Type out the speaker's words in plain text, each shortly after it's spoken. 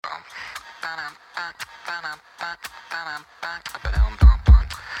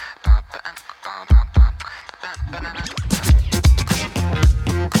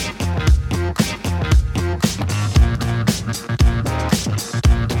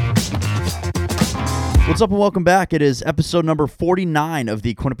What's up and welcome back. It is episode number 49 of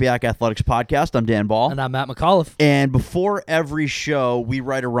the Quinnipiac Athletics Podcast. I'm Dan Ball. And I'm Matt McAuliffe. And before every show, we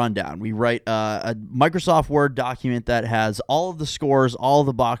write a rundown. We write a Microsoft Word document that has all of the scores, all of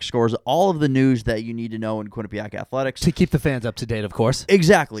the box scores, all of the news that you need to know in Quinnipiac Athletics. To keep the fans up to date, of course.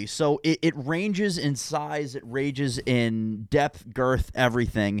 Exactly. So it ranges in size, it ranges in depth, girth,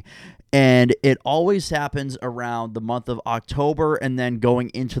 everything. And it always happens around the month of October and then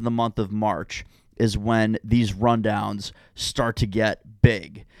going into the month of March is when these rundowns start to get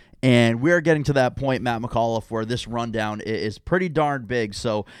big. And we're getting to that point, Matt McAuliffe, where this rundown is pretty darn big.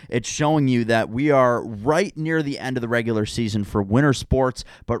 So it's showing you that we are right near the end of the regular season for winter sports,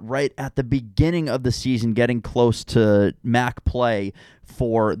 but right at the beginning of the season, getting close to MAC play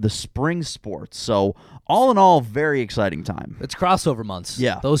for the spring sports. So all in all, very exciting time. It's crossover months.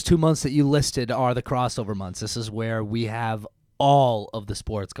 Yeah. Those 2 months that you listed are the crossover months. This is where we have all of the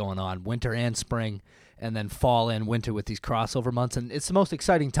sports going on, winter and spring, and then fall and winter with these crossover months. And it's the most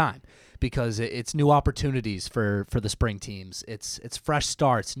exciting time because it's new opportunities for the spring teams. It's fresh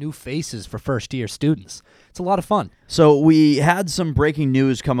starts, new faces for first-year students. It's a lot of fun. So we had some breaking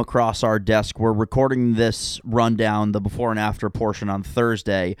news come across our desk. We're recording this rundown, the before and after portion, on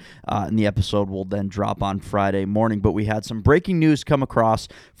Thursday, and the episode will then drop on Friday morning. But we had some breaking news come across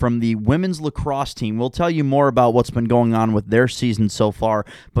from the women's lacrosse team. We'll tell you more about what's been going on with their season so far.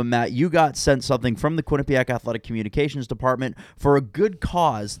 But Matt, you got sent something from the Quinnipiac Athletic Communications Department for a good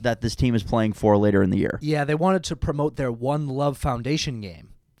cause that this team is playing for later in the year. Yeah, they wanted to promote their One Love Foundation game.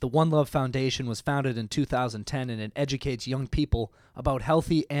 The One Love Foundation was founded in 2010, and it educates young people about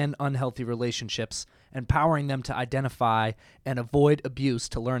healthy and unhealthy relationships, empowering them to identify and avoid abuse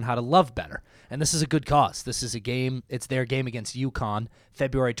to learn how to love better. And this is a good cause. This is a game. It's their game against UConn,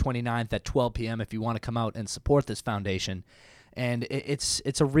 February 29th at 12 p.m. if you want to come out and support this foundation. And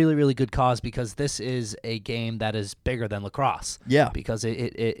it's a really, really good cause because this is a game that is bigger than lacrosse. Yeah. Because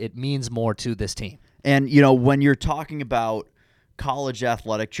it means more to this team. And, you know, when you're talking about college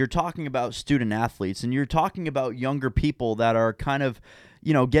athletics, you're talking about student athletes, and you're talking about younger people that are kind of,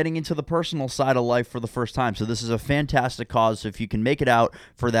 you know, getting into the personal side of life for the first time. So this is a fantastic cause. So if you can make it out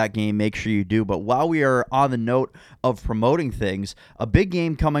for that game, make sure you do. But while we are on the note of promoting things, a big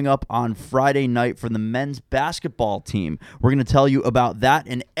game coming up on Friday night for the men's basketball team. We're going to tell you about that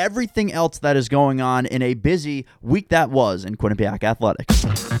and everything else that is going on in a busy week that was in Quinnipiac Athletics.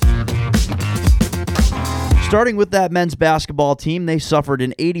 Starting with that men's basketball team, they suffered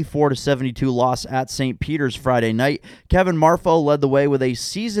an 84-72 loss at St. Peter's Friday night. Kevin Marfo led the way with a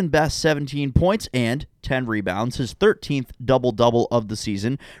season-best 17 points and 10 rebounds, his 13th double-double of the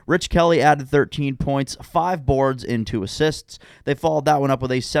season. Rich Kelly added 13 points, 5 boards, and 2 assists. They followed that one up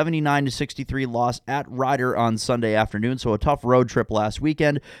with a 79-63 loss at Ryder on Sunday afternoon, so a tough road trip last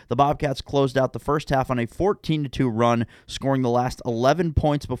weekend. The Bobcats closed out the first half on a 14-2 run, scoring the last 11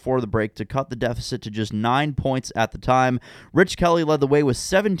 points before the break to cut the deficit to just 9 points at the time. Rich Kelly led the way with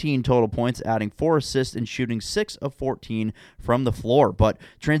 17 total points, adding 4 assists and shooting 6 of 14 from the floor. But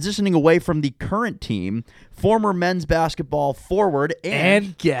transitioning away from the current team, former men's basketball forward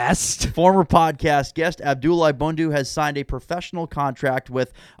and guest, former podcast guest Abdoulaye Bundu has signed a professional contract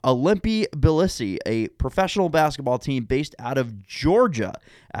with Olympi Tbilisi, a professional basketball team based out of Georgia,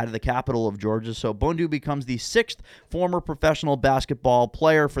 out of the capital of Georgia. So Bundu becomes the 6th former professional basketball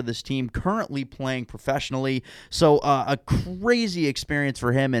player for this team, currently playing professionally. So a crazy experience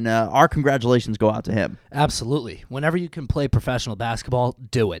for him, and our congratulations go out to him. Absolutely. Whenever you can play professional basketball,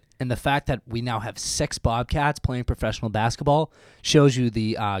 do it. And the fact that we now have 6 Bobcats playing professional basketball shows you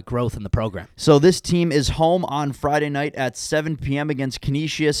the growth in the program. So this team is home on Friday night at 7 p.m. against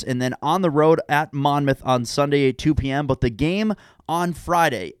Canisius, and then on the road at Monmouth on Sunday at 2 p.m. But the game on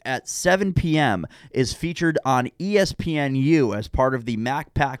Friday at 7 p.m. is featured on ESPNU as part of the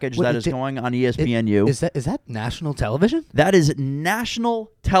MAC package that is going on ESPNU. Is that national television? That is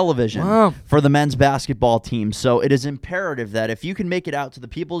national television for the men's basketball team. So it is imperative that if you can make it out to the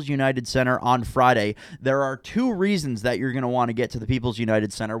People's United Center on Friday, there are 2 reasons that you're going to want to get to the People's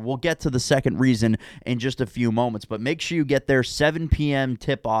United Center. We'll get to the second reason in just a few moments, but make sure you get there 7 p.m.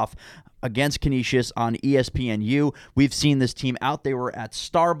 tip-off against Canisius on ESPNU. We've seen this team out. They were at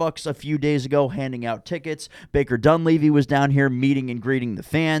Starbucks a few days ago handing out tickets. Baker Dunleavy was down here meeting and greeting the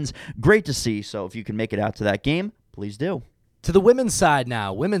fans. Great to see. So if you can make it out to that game, please do. To the women's side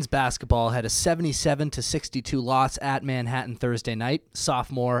now. Women's basketball had a 77-62 loss at Manhattan Thursday night.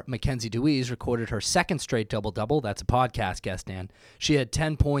 Sophomore Mackenzie Deweese recorded her second straight double-double. That's a podcast guest, Dan. She had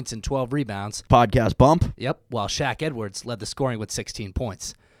 10 points and 12 rebounds. Podcast bump. Yep, while Shaq Edwards led the scoring with 16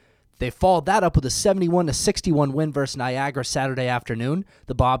 points. They followed that up with a 71-61 win versus Niagara Saturday afternoon.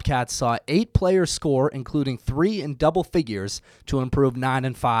 The Bobcats saw 8 players score, including 3 in double figures, to improve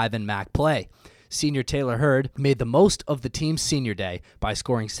 9-5 in MAC play. Senior Taylor Hurd made the most of the team's senior day by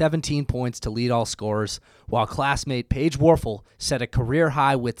scoring 17 points to lead all scorers, while classmate Paige Warfel set a career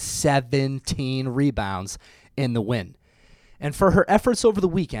high with 17 rebounds in the win. And for her efforts over the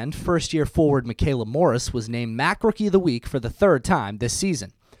weekend, first-year forward Michaela Morris was named MAC Rookie of the Week for the third time this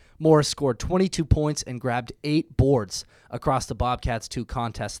season. Morris scored 22 points and grabbed 8 boards across the Bobcats' 2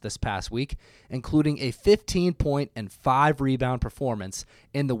 contests this past week, including a 15-point and 5-rebound performance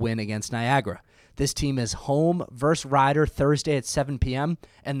in the win against Niagara. This team is home versus Ryder Thursday at 7 p.m.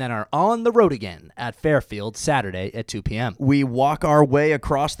 and then are on the road again at Fairfield Saturday at 2 p.m. We walk our way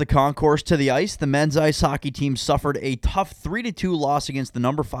across the concourse to the ice. The men's ice hockey team suffered a tough 3-2 loss against the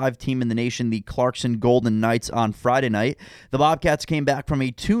number 5 team in the nation, the Clarkson Golden Knights, on Friday night. The Bobcats came back from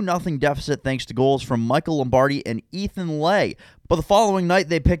a 2-0 deficit thanks to goals from Michael Lombardi and Ethan Lay. But the following night,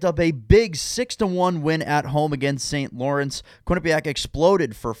 they picked up a big 6-1 win at home against St. Lawrence. Quinnipiac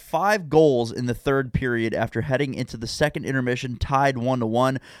exploded for 5 goals in the third period after heading into the second intermission tied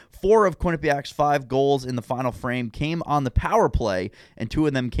 1-1. 4 of Quinnipiac's 5 goals in the final frame came on the power play, and 2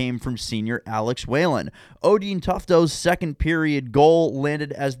 of them came from senior Alex Whalen. Odine Tufto's second period goal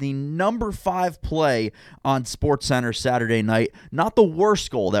landed as the number 5 play on SportsCenter Saturday night. Not the worst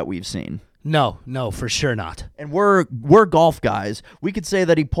goal that we've seen. No, for sure not. And we're golf guys. We could say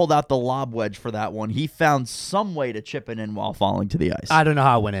that he pulled out the lob wedge for that one. He found some way to chip it in while falling to the ice. I don't know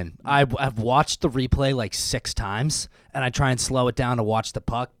how it went in. I've watched the replay like 6 times, and I try and slow it down to watch the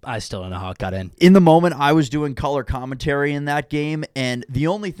puck. I still don't know how it got in. In the moment, I was doing color commentary in that game, and the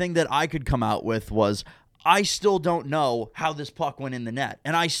only thing that I could come out with was, I still don't know how this puck went in the net.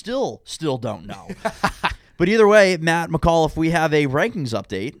 And I still don't know. But either way, Matt McAuliffe, we have a rankings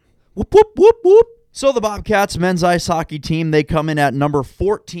update. Whoop, whoop, whoop, whoop. So the Bobcats men's ice hockey team, they come in at number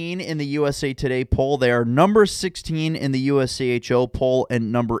 14 in the USA Today poll. They are number 16 in the USCHO poll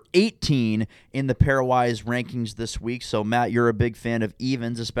and number 18 in the Pairwise rankings this week. So, Matt, you're a big fan of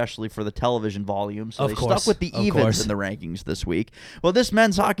evens, especially for the television volume. So they stuck with the evens in the rankings this week. Well, this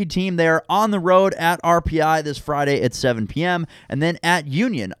men's hockey team, they're on the road at RPI this Friday at 7 p.m. and then at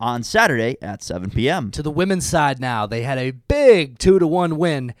Union on Saturday at 7 p.m. To the women's side now, they had a big 2-1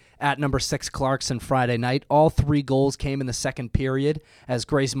 win at number 6 Clarkson Friday night. All 3 goals came in the second period as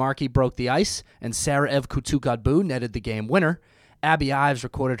Grace Markey broke the ice and Sarah Ev Kutugadbu netted the game winner. Abby Ives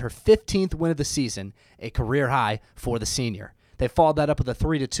recorded her 15th win of the season, a career high for the senior. They followed that up with a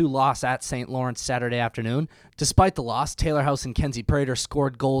 3-2 loss at St. Lawrence Saturday afternoon. Despite the loss, Taylor House and Kenzie Prater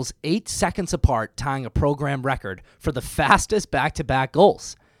scored goals 8 seconds apart, tying a program record for the fastest back-to-back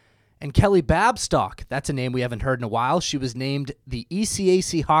goals. And Kelly Babstock, that's a name we haven't heard in a while. She was named the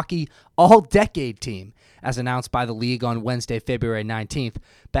ECAC Hockey All-Decade Team, as announced by the league on Wednesday, February 19th.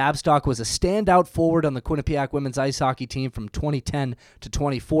 Babstock was a standout forward on the Quinnipiac women's ice hockey team from 2010 to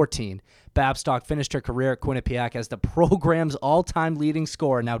 2014. Babstock finished her career at Quinnipiac as the program's all-time leading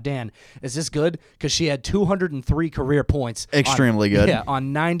scorer. Now, Dan, is this good? Because she had 203 career points. Extremely good. Yeah,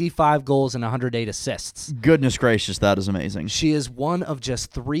 on 95 goals and 108 assists. Goodness gracious, that is amazing. She is one of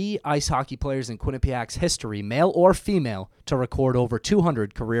just 3 ice hockey players in Quinnipiac's history, male or female, to record over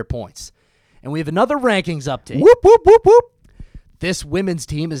 200 career points. And we have another rankings update. Whoop, whoop, whoop, whoop. This women's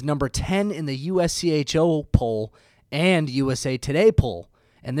team is number 10 in the USCHO poll and USA Today poll.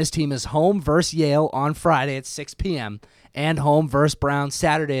 And this team is home versus Yale on Friday at 6 p.m. and home versus Brown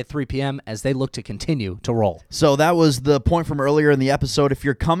Saturday at 3 p.m. as they look to continue to roll. So that was the point from earlier in the episode. If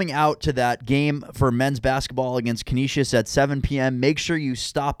you're coming out to that game for men's basketball against Canisius at 7 p.m., make sure you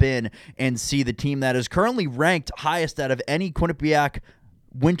stop in and see the team that is currently ranked highest out of any Quinnipiac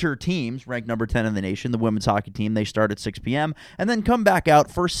winter teams, ranked number 10 in the nation, the women's hockey team. They start at 6 p.m. and then come back out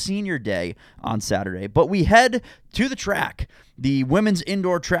for senior day on Saturday. But we head to the track. The women's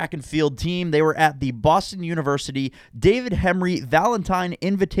indoor track and field team, they were at the Boston University David Henry Valentine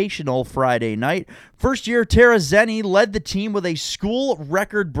Invitational Friday night. First year, Tara Zenny led the team with a school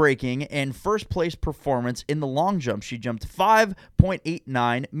record-breaking and first-place performance in the long jump. She jumped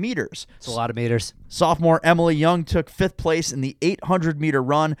 5.89 meters. It's a lot of meters. Sophomore Emily Young took 5th place in the 800-meter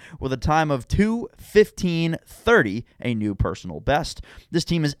run with a time of 2:15:30, a new personal best. This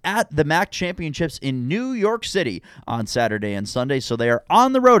team is at the MAC Championships in New York City on Saturday and Sunday, so they are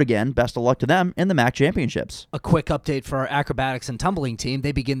on the road again. Best of luck to them in the MAC championships. A quick update for our acrobatics and tumbling team.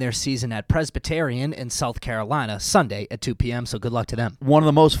 They begin their season at Presbyterian in South Carolina Sunday at 2 p.m., so good luck to them. One of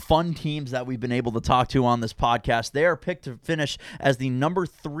the most fun teams that we've been able to talk to on this podcast. They are picked to finish as the number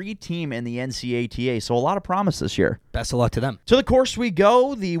 3 team in the NCATA, so a lot of promise this year. Best of luck to them. To the course we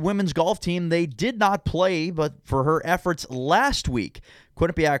go. The women's golf team, they did not play, but for her efforts last week,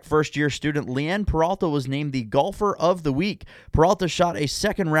 Quinnipiac first-year student Leanne Peralta was named the Golfer of the Week. Peralta shot a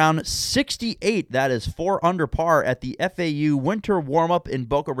second-round 68, that is 4 under par, at the FAU Winter Warm-Up in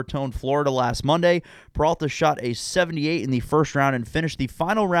Boca Raton, Florida last Monday. Peralta shot a 78 in the first round and finished the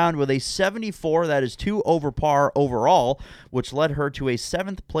final round with a 74, that is 2 over par overall, which led her to a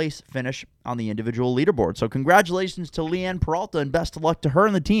 7th-place finish on the individual leaderboard. So congratulations to Leanne Peralta and best of luck to her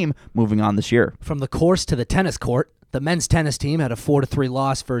and the team moving on this year. From the course to the tennis court, the men's tennis team had a 4-3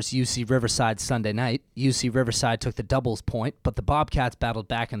 loss versus UC Riverside Sunday night. UC Riverside took the doubles point, but the Bobcats battled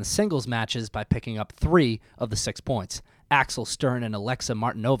back in the singles matches by picking up 3 of the 6 points. Axel Stern and Alexa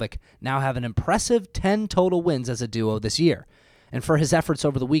Martinovic now have an impressive 10 total wins as a duo this year. And for his efforts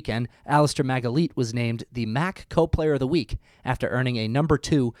over the weekend, Alistair Magalit was named the MAC Co-Player of the Week after earning a number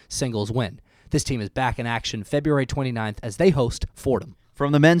 2 singles win. This team is back in action February 29th as they host Fordham.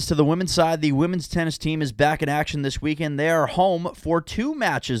 From the men's to the women's side, the women's tennis team is back in action this weekend. They are home for 2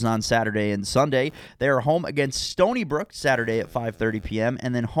 matches on Saturday and Sunday. They are home against Stony Brook Saturday at 5:30 p.m.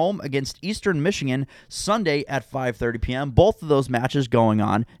 and then home against Eastern Michigan Sunday at 5:30 p.m. Both of those matches going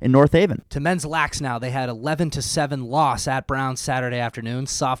on in North Haven. To men's lax now, they had 11-7 loss at Brown Saturday afternoon.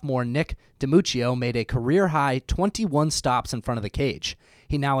 Sophomore Nick DiMuccio made a career-high 21 stops in front of the cage.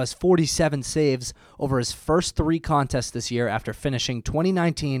 He now has 47 saves over his first 3 contests this year after finishing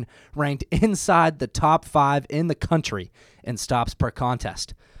 2019 ranked inside the top 5 in the country in stops per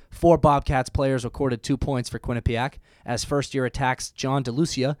contest. 4 Bobcats players recorded 2 points for Quinnipiac, as first-year attacks John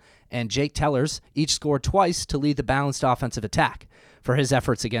DeLucia and Jake Tellers each scored twice to lead the balanced offensive attack. For his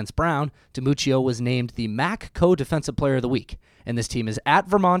efforts against Brown, DiMuccio was named the MAC Co-Defensive Player of the Week, and this team is at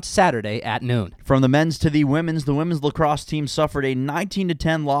Vermont Saturday at noon. From the men's to the women's lacrosse team suffered a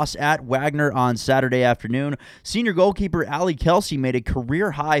 19-10 loss at Wagner on Saturday afternoon. Senior goalkeeper Allie Kelsey made a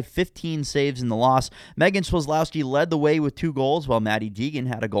career-high 15 saves in the loss. Megan Swazlowski led the way with 2 goals, while Maddie Deegan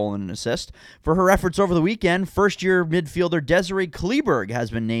had a goal and an assist. For her efforts over the weekend, first-year midfielder Desiree Kleberg has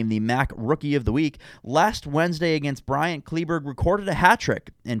been named the MAC Rookie of the Week. Last Wednesday against Bryant, Kleberg recorded a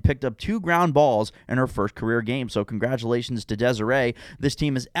hat-trick and picked up 2 ground balls in her first career game, so congratulations to Desiree. This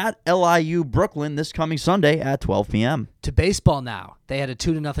team is at LIU Brooklyn this coming Sunday at 12 p.m. To baseball now. They had a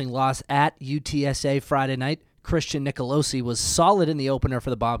 2-0 loss at UTSA Friday night. Christian Nicolosi was solid in the opener for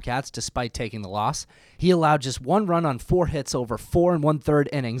the Bobcats despite taking the loss. He allowed just 1 run on 4 hits over 4 1/3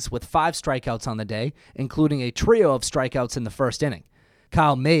 innings with 5 strikeouts on the day, including a trio of strikeouts in the first inning.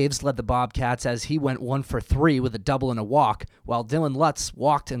 Kyle Maves led the Bobcats as he went 1 for 3 with a double and a walk, while Dylan Lutz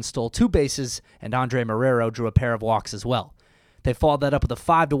walked and stole 2 bases, and Andre Marrero drew a pair of walks as well. They followed that up with a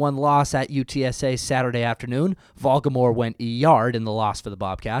 5-1 loss at UTSA Saturday afternoon. Volgamore went a yard in the loss for the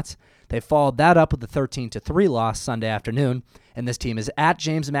Bobcats. They followed that up with a 13-3 loss Sunday afternoon, and this team is at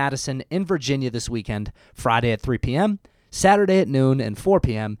James Madison in Virginia this weekend, Friday at 3 p.m., Saturday at noon and 4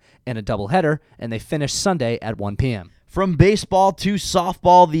 p.m. in a doubleheader, and they finish Sunday at 1 p.m. From baseball to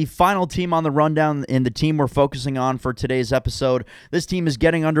softball, the final team on the rundown and the team we're focusing on for today's episode. This team is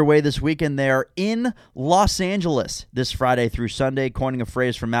getting underway this weekend. They are in Los Angeles this Friday through Sunday, coining a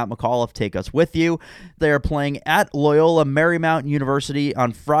phrase from Matt McAuliffe, take us with you. They are playing at Loyola Marymount University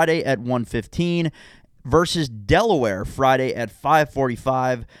on Friday at 1:15. Versus Delaware Friday at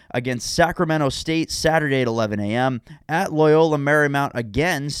 5:45, against Sacramento State Saturday at 11 a.m., at Loyola Marymount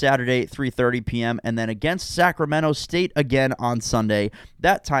again Saturday at 3:30 p.m., and then against Sacramento State again on Sunday.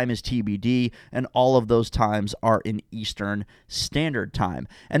 That time is TBD, and all of those times are in Eastern Standard Time.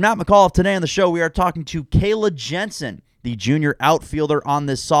 And Matt McAuliffe, today on the show, we are talking to Kayla Jensen, the junior outfielder on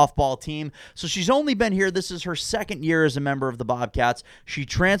this softball team. So she's only been here. This is her 2nd year as a member of the Bobcats. She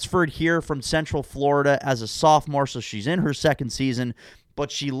transferred here from Central Florida as a sophomore, so she's in her 2nd season.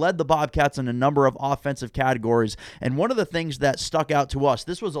 But she led the Bobcats in a number of offensive categories. And one of the things that stuck out to us,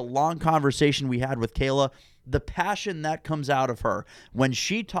 this was a long conversation we had with Kayla. The passion that comes out of her when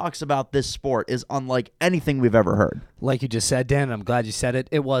she talks about this sport is unlike anything we've ever heard. Like you just said, Dan, I'm glad you said it.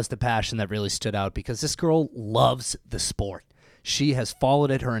 It was the passion that really stood out because this girl loves the sport. She has followed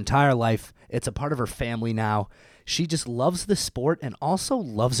it her entire life. It's a part of her family now. She just loves the sport and also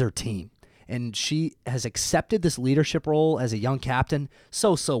loves her team. and she has accepted this leadership role as a young captain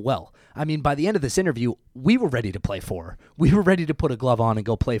so well. I mean, by the end of this interview, we were ready to play for her. We were ready to put a glove on and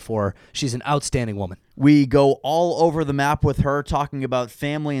go play for her. She's an outstanding woman. We go all over the map with her, talking about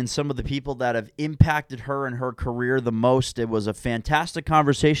family and some of the people that have impacted her and her career the most. It was a fantastic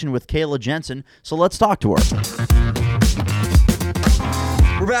conversation with Kayla Jensen, so let's talk to her.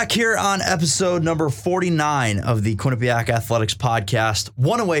 We're back here on episode number 49 of the Quinnipiac Athletics podcast.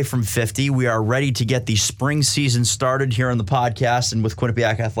 One away from 50. We are ready to get the spring season started here on the podcast. And with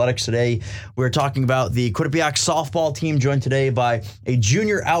Quinnipiac Athletics today, we're talking about the Quinnipiac softball team, joined today by a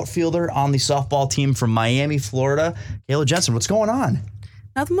junior outfielder on the softball team from Miami, Florida. Kayla Jensen, what's going on?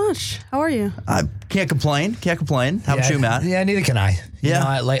 Nothing much. How are you? I can't complain. How about you, Matt? Yeah, neither can I.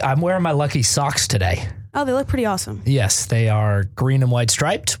 Yeah. You know, I'm wearing my lucky socks today. Oh, they look pretty awesome. Yes, they are green and white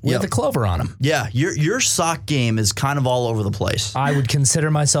striped with a clover on them. Yeah, your sock game is kind of all over the place. I would consider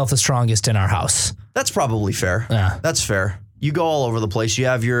myself the strongest in our house. That's probably fair. Yeah. That's fair. You go all over the place. You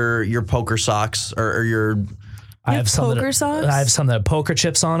have your poker socks or your... I have some poker socks? I have some that have poker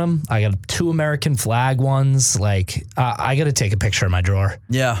chips on them. I got 2 American flag ones. Like, I got to take a picture of my drawer.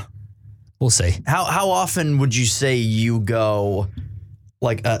 Yeah. We'll see. How often would you say you go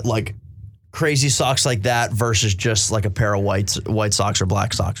like crazy socks like that versus just like a pair of white socks or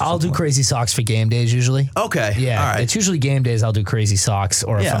black socks? I'll do crazy socks for game days usually. Okay. Yeah. All right. It's usually game days I'll do crazy socks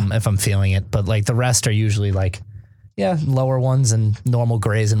or if I'm feeling it. But like the rest are usually like, lower ones and normal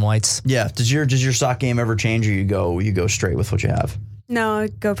grays and whites. Yeah. Does your sock game ever change, or you go straight with what you have? No, I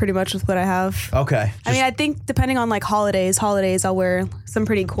go pretty much with what I have. Okay. I mean, I think depending on like holidays, I'll wear some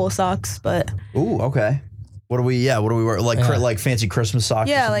pretty cool socks, but... Ooh, okay. What do we wear? Like fancy Christmas socks?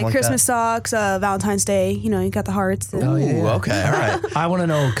 Yeah, or like Christmas socks, Valentine's Day, you got the hearts. And Ooh, okay. All right. I want to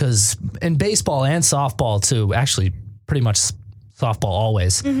know, because in baseball and softball too, actually pretty much softball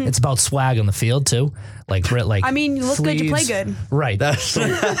always, it's about swag on the field too. I mean, you look good, you play good. Right.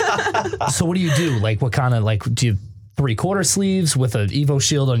 So what do you do? Like, what kind of, do you 3/4 sleeves with an Evo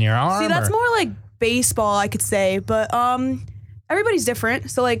shield on your arm? See, that's more like baseball, I could say, but everybody's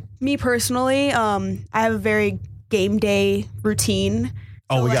different. So like me personally, I have a very game day routine.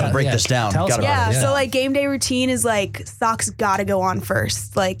 Oh, we got to break this down. Tell us about it. So like game day routine is like socks got to go on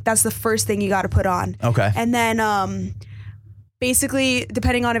first. Like that's the first thing you got to put on. Okay. And then basically,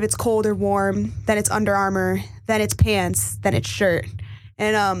 depending on if it's cold or warm, then it's Under Armour, then it's pants, then it's shirt.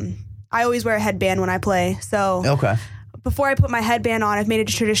 And I always wear a headband when I play. So okay. Before I put my headband on, I've made it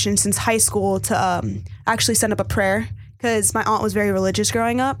a tradition since high school to actually send up a prayer, because my aunt was very religious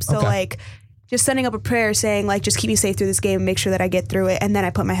growing up. So like just sending up a prayer saying like, just keep me safe through this game and make sure that I get through it. And then I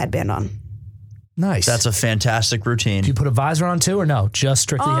put my headband on. Nice. That's a fantastic routine. Do you put a visor on too, or no? Just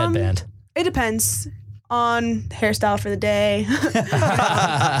strictly headband? It depends on hairstyle for the day.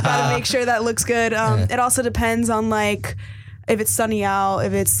 Gotta make sure that looks good. It also depends on like if it's sunny out,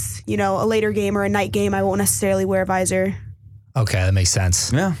 if it's, a later game or a night game, I won't necessarily wear a visor. Okay, that makes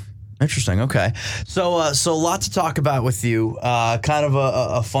sense. Yeah. Interesting. Okay. So a lot to talk about with you. Kind of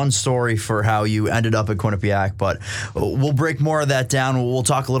a fun story for how you ended up at Quinnipiac, but we'll break more of that down. We'll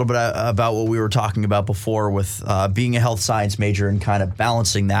talk a little bit about what we were talking about before with being a health science major and kind of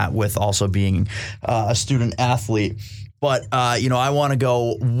balancing that with also being a student athlete. But, I want to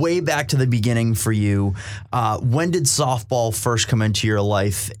go way back to the beginning for you. When did softball first come into your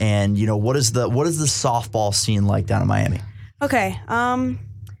life? And, what is the softball scene like down in Miami? Okay.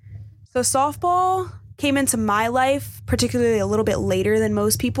 So softball came into my life particularly a little bit later than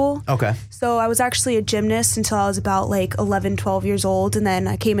most people. Okay. So I was actually a gymnast until I was about like 11, 12 years old. And then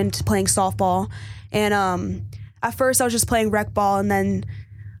I came into playing softball. And at first I was just playing rec ball. And then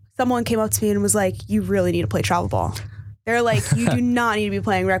someone came up to me and was like, you really need to play travel ball. They're like, you do not need to be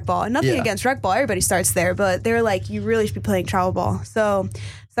playing rec ball. And nothing against rec ball. Everybody starts there. But they're like, you really should be playing travel ball. So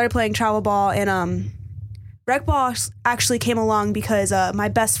started playing travel ball, and rec ball actually came along because my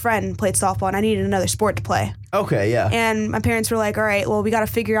best friend played softball and I needed another sport to play. Okay, yeah. And my parents were like, all right, well, we got to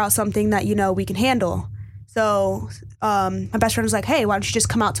figure out something that, we can handle. So my best friend was like, hey, why don't you just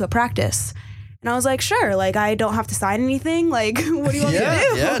come out to a practice? And I was like, sure, like I don't have to sign anything. Like, what do you want me to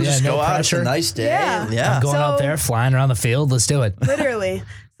do? Yeah, just no go out. pressure. It's a nice day. Yeah. I'm going out there, flying around the field. Let's do it. Literally.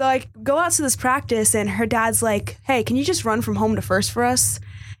 So I go out to this practice and her dad's like, hey, can you just run from home to first for us?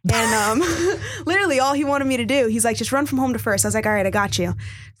 And literally all he wanted me to do, he's like, just run from home to first. I was like, all right, I got you.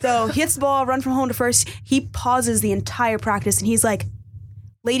 So he hits the ball, run from home to first. He pauses the entire practice and he's like,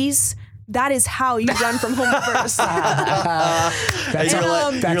 ladies, that is how you run from home to first.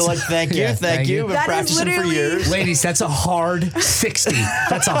 You're like, thank you. Been practicing for years. Ladies, that's a hard 60.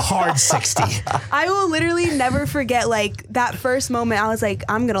 That's a hard 60. I will literally never forget, like, that first moment. I was like,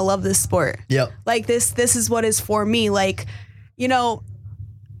 I'm going to love this sport. Yep. Like, this is what is for me. Like, you know,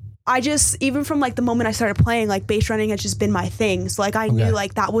 I just, even from like the moment I started playing, like base running has just been my thing. So like I knew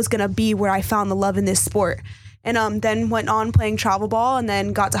like that was going to be where I found the love in this sport. And then went on playing travel ball and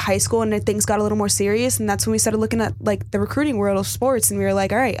then got to high school and things got a little more serious. And that's when we started looking at like the recruiting world of sports. And we were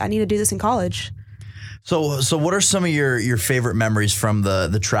like, all right, I need to do this in college. So what are some of your favorite memories from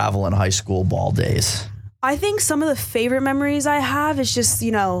the travel and high school ball days? I think some of the favorite memories I have is just,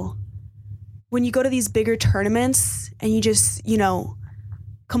 you know, when you go to these bigger tournaments and you just, you know,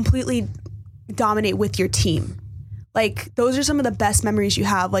 completely dominate with your team. Like, those are some of the best memories you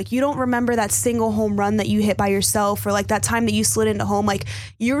have. Like, you don't remember that single home run that you hit by yourself or like that time that you slid into home. Like,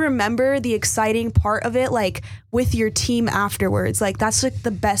 you remember the exciting part of it, like with your team afterwards. Like, that's like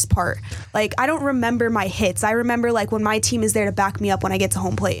the best part. Like, I don't remember my hits. I remember like when my team is there to back me up when I get to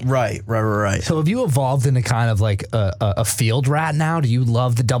home plate. Right. So have you evolved into kind of like a field rat now? Do you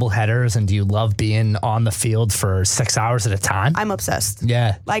love the double headers and do you love being on the field for 6 hours at a time? I'm obsessed.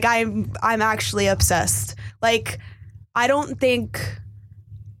 Yeah. Like, I'm actually obsessed. Like, I don't think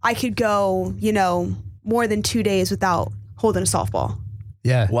I could go, you know, more than 2 days without holding a softball.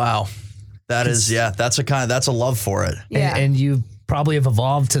 Yeah. Wow. That's a love for it. Yeah. And you probably have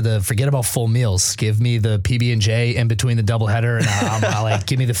evolved to forget about full meals. Give me the PB&J in between the doubleheader and I'll like,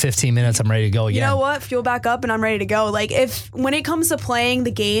 give me the 15 minutes. I'm ready to go again. You know what? Fuel back up and I'm ready to go. Like, when it comes to playing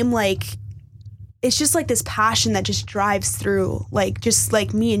the game, like, it's just like this passion that just drives through, like, just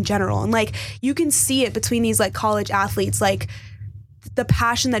like me in general. And like, you can see it between these like college athletes, like the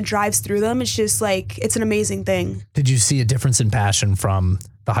passion that drives through them. It's just like, it's an amazing thing. Did you see a difference in passion from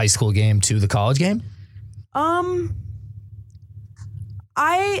the high school game to the college game?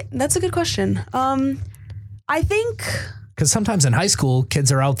 That's a good question. I think, because sometimes in high school,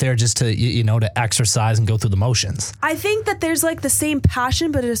 kids are out there just to, you know, to exercise and go through the motions. I think that there's like the same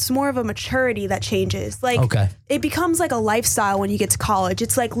passion, but it's more of a maturity that changes. Like, it becomes like a lifestyle when you get to college.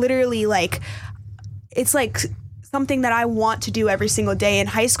 It's like literally like, it's like something that I want to do every single day. In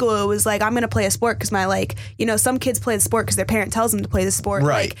high school, it was like, I'm going to play a sport because my, like, you know, some kids play the sport because their parent tells them to play the sport.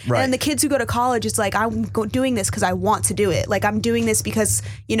 Right. And the kids who go to college, it's like, I'm doing this because I want to do it. Like, I'm doing this because,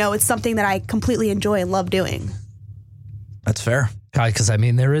 you know, it's something that I completely enjoy and love doing. That's fair. Because I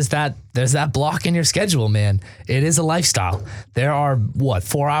mean, there's that block in your schedule, man. It is a lifestyle. There are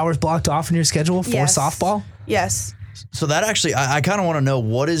 4 hours blocked off in your schedule for softball? Yes. So that actually, I kind of want to know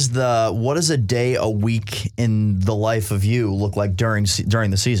what does a day a week in the life of you look like during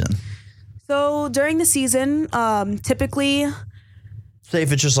the season? So during the season, typically, say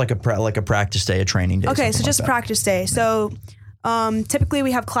if it's just like a practice day, a training day. Okay, so just practice day. So typically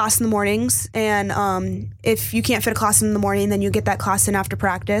we have class in the mornings, and if you can't fit a class in the morning, then you get that class in after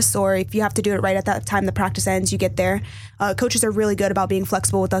practice, or if you have to do it right at that time the practice ends, you get there. Coaches are really good about being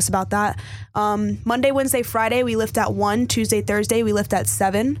flexible with us about that. Monday, Wednesday, Friday, we lift at 1. Tuesday, Thursday, we lift at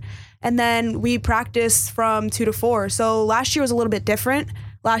 7. And then we practice from 2 to 4. So last year was a little bit different.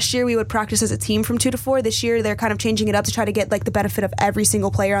 Last year we would practice as a team from 2 to 4. This year they're kind of changing it up to try to get like the benefit of every single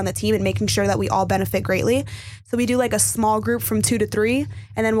player on the team and making sure that we all benefit greatly. So we do like a small group from 2 to 3,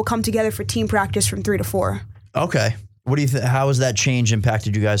 and then we'll come together for team practice from 3 to 4. Okay. What do you how has that change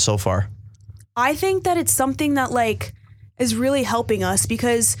impacted you guys so far? I think that it's something that like is really helping us,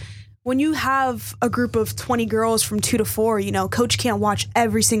 because when you have a group of 20 girls from 2 to 4, you know, coach can't watch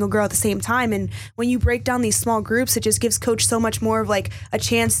every single girl at the same time. And when you break down these small groups, it just gives coach so much more of like a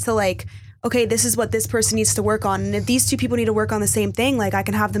chance to like, okay, this is what this person needs to work on. And if these two people need to work on the same thing, like I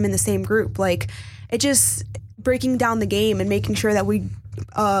can have them in the same group. Like, it just breaking down the game and making sure that we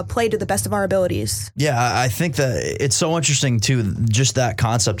play to the best of our abilities. Yeah, I think that it's so interesting too, just that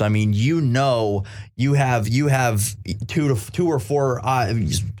concept. I mean, you know, you have 2 or 4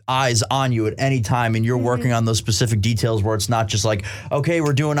 eyes on you at any time, and you're working on those specific details where it's not just like, okay,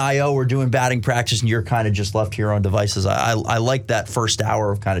 we're doing IO, we're doing batting practice, and you're kind of just left to your own devices. I like that first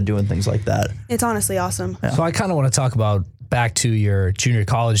hour of kind of doing things like that. It's honestly awesome. Yeah. So I kind of want to talk about back to your junior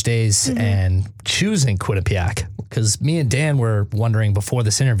college days and choosing Quinnipiac, because me and Dan were wondering before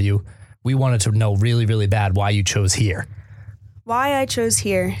this interview, we wanted to know really, really bad why you chose here. Why I chose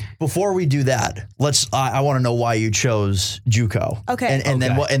here. Before we do that, I want to know why you chose JUCO. Okay. And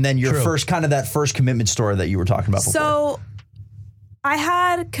then your first first commitment story that you were talking about before. So I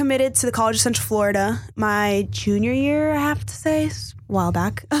had committed to the College of Central Florida my junior year, I have to say, a while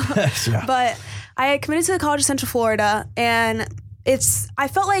back. Yeah. But I had committed to the College of Central Florida, and I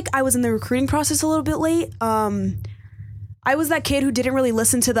felt like I was in the recruiting process a little bit late. I was that kid who didn't really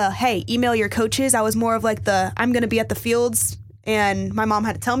listen to the, hey, email your coaches. I was more of like I'm going to be at the fields, and my mom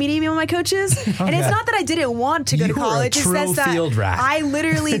had to tell me to email my coaches. Okay. And it's not that I didn't want to go to college. You were a true field rat. I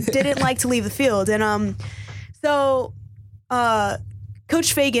literally didn't like to leave the field. And so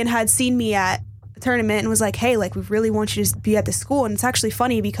Coach Fagan had seen me at a tournament and was like, hey, like, we really want you to be at the school. And it's actually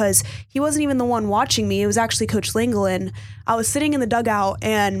funny because he wasn't even the one watching me. It was actually Coach Lingle. And I was sitting in the dugout,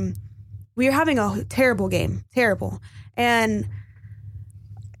 and we were having a terrible game. Terrible. And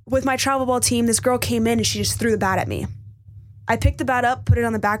with my travel ball team, this girl came in and she just threw the bat at me. I picked the bat up, put it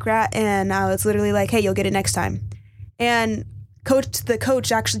on the back rat, and I was literally like, hey, you'll get it next time. And the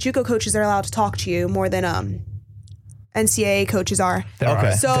coach, actually, JUCO coaches are allowed to talk to you more than NCAA coaches are. There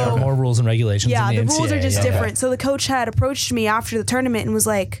are more rules and regulations. Yeah, in the the rules NCAA. are just different. So the coach had approached me after the tournament and was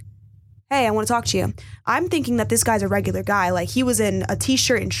like, hey, I want to talk to you. I'm thinking that this guy's a regular guy. Like, he was in a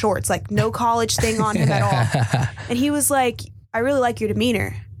t-shirt and shorts, like no college thing on him at all. And he was like, I really like your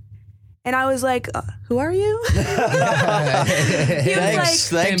demeanor. And I was like, who are you? He was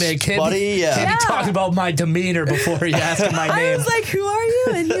Thanks, like, Hey man, buddy. Yeah. can't be talking about my demeanor before you ask him my name. I was like, who are you?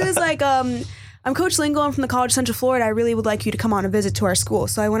 And he was like, I'm Coach Lingle. I'm from the College of Central Florida. I really would like you to come on a visit to our school.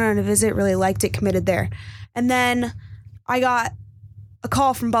 So I went on a visit, really liked it, committed there. And then I got a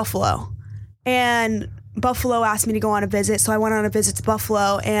call from Buffalo. And Buffalo asked me to go on a visit. So I went on a visit to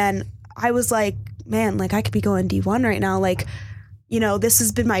Buffalo. And I was like, man, like, I could be going D1 right now. Like, you know, this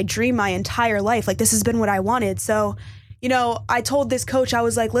has been my dream my entire life. Like, this has been what I wanted. So, you know, I told this coach, I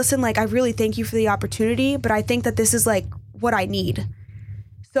was like, listen, like, I really thank you for the opportunity, but I think that this is like what I need.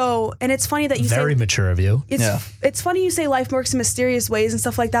 So, and it's funny that you Very say mature of you. It's funny you say life works in mysterious ways and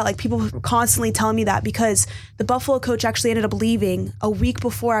stuff like that. Like, people constantly tell me that because the Buffalo coach actually ended up leaving a week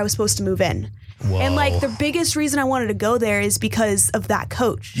before I was supposed to move in. Whoa. And like, the biggest reason I wanted to go there is because of that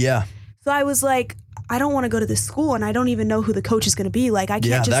coach. Yeah. So I was like, I don't want to go to this school, and I don't even know who the coach is going to be. Like, I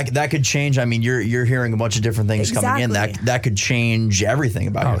can't just... that could change. I mean, you're hearing a bunch of different things coming in. Exactly. That could change everything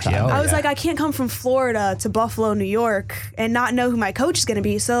about your time. yeah. there. I was like, I can't come from Florida to Buffalo, New York, and not know who my coach is going to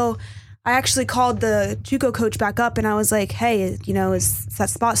be. So I actually called the JUCO coach back up, and I was like, hey, you know, is that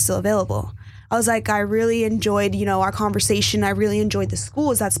spot still available? I was like, I really enjoyed, you know, our conversation. I really enjoyed the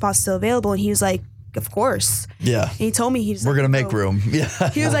school. Is that spot still available? And he was like, of course. Yeah. And he told me, we're going to make room. Yeah.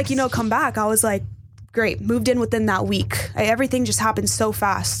 He was like, you know, come back. I was like, great. Moved in within that week. Everything just happened so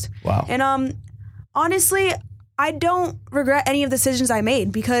fast. Wow. And honestly, I don't regret any of the decisions I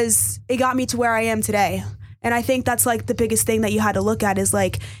made because it got me to where I am today. And I think that's like the biggest thing that you had to look at is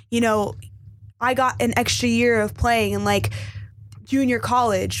like, you know, I got an extra year of playing in like junior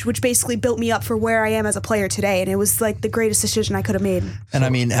college, which basically built me up for where I am as a player today. And it was like the greatest decision I could have made. And I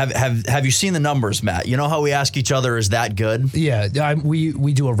mean, have you seen the numbers, Matt? You know how we ask each other, is that good? Yeah,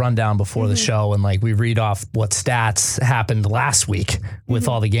 we do a rundown before the show, and like we read off what stats happened last week with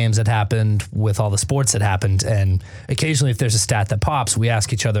all the games that happened, with all the sports that happened, and occasionally if there's a stat that pops, we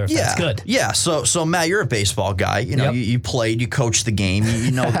ask each other if that's good. Yeah. So Matt, you're a baseball guy. You know, Yep. you played, you coached the game.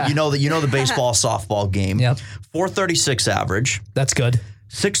 You know the baseball softball game. Yep. 436 average, That's good.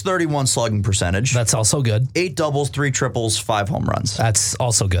 631 slugging percentage, That's also good. 8 doubles, 3 triples, 5 home runs. That's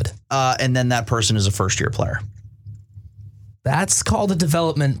also good. And then that person is a first year player. That's called a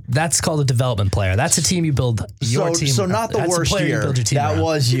development. That's called a development player. That's a team you build your team. So not the that's a worst player you year. build your team That around.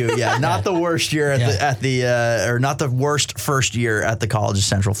 was you. Yeah, not the worst year or not the worst first year at the College of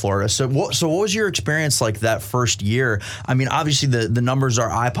Central Florida. So what was your experience like that first year? I mean, obviously the numbers are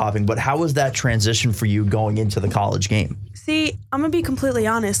eye popping, but how was that transition for you going into the college game? See, I'm going to be completely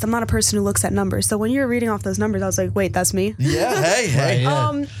honest. I'm not a person who looks at numbers. So when you were reading off those numbers, I was like, wait, that's me? Yeah. Hey. Right,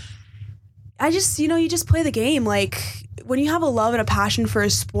 yeah. I just, you know, you just play the game. Like, when you have a love and a passion for a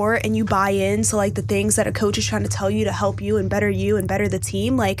sport and you buy into like the things that a coach is trying to tell you to help you and better the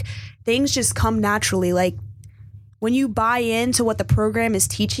team, like things just come naturally. Like when you buy into what the program is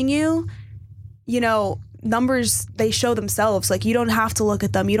teaching you, you know, numbers, they show themselves. Like you don't have to look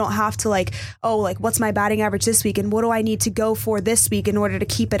at them. You don't have to like, oh, like what's my batting average this week and what do I need to go for this week in order to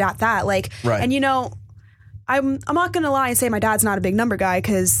keep it at that? Like, right. And you know, I'm not going to lie and say my dad's not a big number guy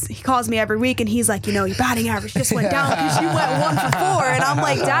because he calls me every week and he's like, you know, your batting average just went down because you went 1 for 4. And I'm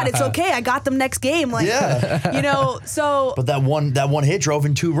like, Dad, it's okay. I got them next game. Like, you know, so. But that one hit drove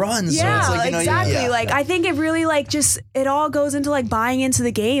in 2 runs. Yeah, so it's like, you know, exactly. I think it really like just, it all goes into like buying into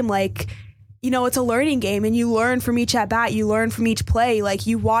the game. Like, you know, it's a learning game and you learn from each at bat. You learn from each play. Like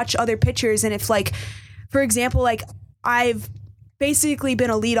you watch other pitchers. And if like, for example, like I've basically been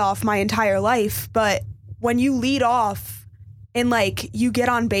a leadoff my entire life, but when you lead off, and like you get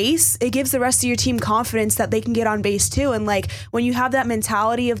on base, it gives the rest of your team confidence that they can get on base too. And like when you have that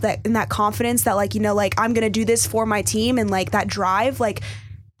mentality of that and that confidence that like, you know, like I'm going to do this for my team and like that drive, like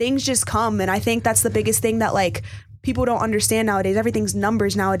things just come. And I think that's the biggest thing that like people don't understand nowadays. Everything's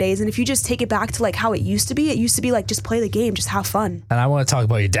numbers nowadays. And if you just take it back to like how it used to be like just play the game, just have fun. And I want to talk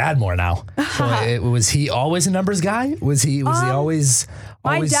about your dad more now. So was he always a numbers guy? Was he always?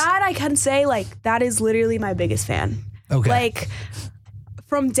 My dad, I can say like that is literally my biggest fan. Okay. Like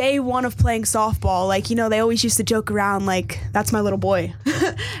from day one of playing softball, like, you know, they always used to joke around like, that's my little boy.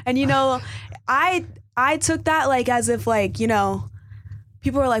 And, you know, I took that like as if like, you know,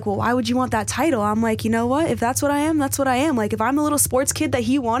 people are like, well, why would you want that title? I'm like, you know what? If that's what I am, that's what I am. Like, if I'm a little sports kid that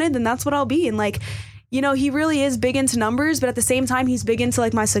he wanted, then that's what I'll be. And like, you know, he really is big into numbers, but at the same time, he's big into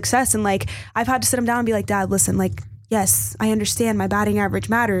like my success. And like, I've had to sit him down and be like, Dad, listen, like, yes, I understand my batting average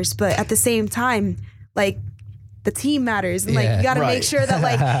matters, but at the same time, like, the team matters. And like, you got to make sure that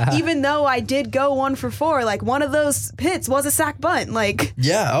like, even though I did go 1 for 4, like one of those hits was a sack bunt. Like,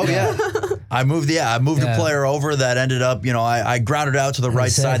 yeah. Oh yeah. I moved a player over that ended up, you know, I grounded out to the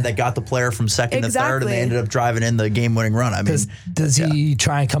right side that got the player from second to third, and they ended up driving in the game-winning run. I mean, does he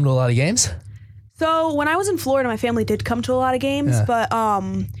try and come to a lot of games? So when I was in Florida, my family did come to a lot of games, but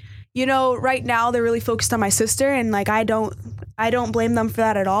you know, right now they're really focused on my sister, and like I don't blame them for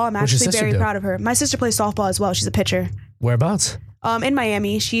that at all. I'm actually very proud of her. My sister plays softball as well. She's a pitcher. Whereabouts? In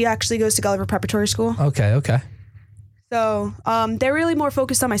Miami. She actually goes to Gulliver Preparatory School. Okay. So they're really more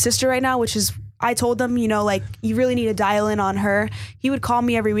focused on my sister right now, which is, I told them, you know, like, you really need to dial in on her. He would call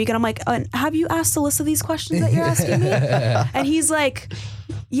me every week, and I'm like, have you asked Alyssa these questions that you're asking me? And he's like,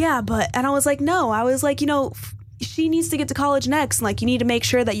 yeah, but, and I was like, no. I was like, you know, she needs to get to college next. And like, you need to make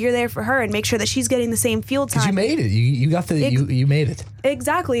sure that you're there for her and make sure that she's getting the same field time. Because you made it. You got you made it.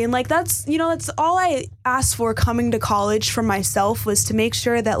 Exactly. And like, that's, you know, that's all I asked for coming to college for myself, was to make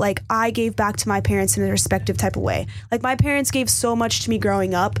sure that like I gave back to my parents in a respective type of way. Like, my parents gave so much to me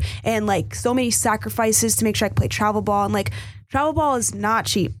growing up, and like so many sacrifices to make sure I could play travel ball, and like travel ball is not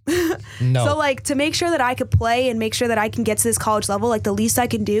cheap. No. So like, to make sure that I could play and make sure that I can get to this college level, like the least I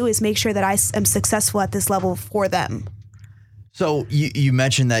can do is make sure that I am successful at this level for them. So you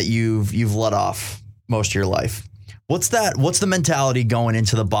mentioned that you've let off most of your life. What's the mentality going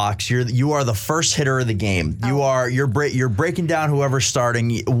into the box? You are the first hitter of the game. You're breaking down whoever's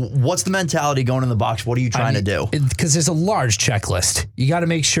starting. What's the mentality going in the box? What are you trying to do? Because there's a large checklist. You got to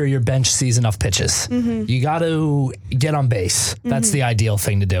make sure your bench sees enough pitches. Mm-hmm. You got to get on base. That's the ideal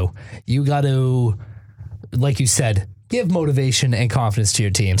thing to do. You got to, like you said, give motivation and confidence to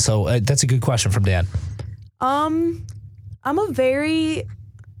your team. So that's a good question from Dan. I'm a very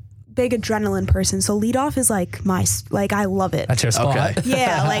big adrenaline person, so leadoff is like I love it. That's your spot. Okay.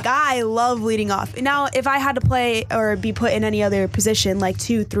 Yeah, like I love leading off. Now, if I had to play or be put in any other position, like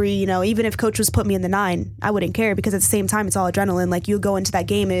 2, 3, you know, even if coach was put me in the 9, I wouldn't care, because at the same time, it's all adrenaline. Like, you go into that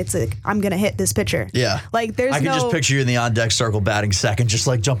game and it's like, I'm gonna hit this pitcher. Yeah. Like, I can just picture you in the on deck circle batting second, just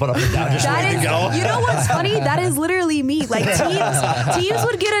like jumping up and down, just ready to go. You know what's funny? That is literally me. Like, teams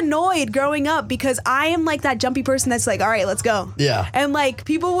would get annoyed growing up because I am like that jumpy person that's like, all right, let's go. Yeah. And like,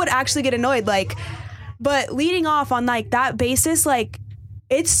 people would actually get annoyed, like, but leading off on like that basis, like,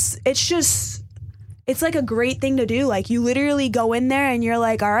 it's like a great thing to do. Like, you literally go in there and you're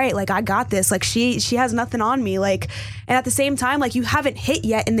like, all right, like, I got this. Like, she has nothing on me. Like, and at the same time, like, you haven't hit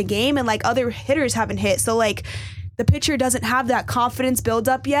yet in the game, and like other hitters haven't hit. So like, the pitcher doesn't have that confidence build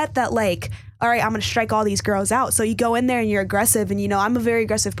up yet that like, all right, I'm going to strike all these girls out. So you go in there and you're aggressive, and you know, I'm a very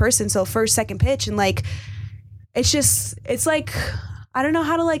aggressive person. So first, second pitch, and like, it's like, I don't know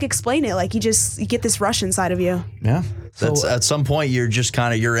how to like explain it. Like, you get this rush inside of you. Yeah. That's at some point you're just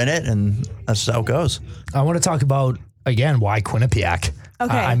you're in it, and that's how it goes. I want to talk about again why Quinnipiac.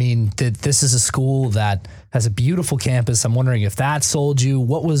 Okay. I mean, this is a school that has a beautiful campus. I'm wondering if that sold you.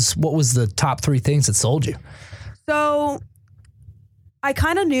 What was the top 3 things that sold you? So I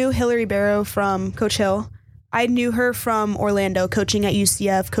kind of knew Hillary Barrow from Coach Hill. I knew her from Orlando, coaching at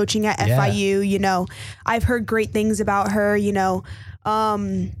UCF, coaching at FIU, you know. I've heard great things about her, you know.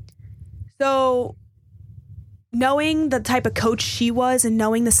 So knowing the type of coach she was, and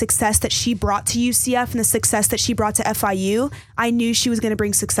knowing the success that she brought to UCF and the success that she brought to FIU, I knew she was going to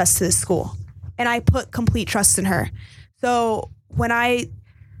bring success to this school. And I put complete trust in her. So when I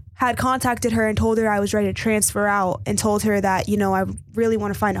had contacted her and told her I was ready to transfer out, and told her that, you know, I really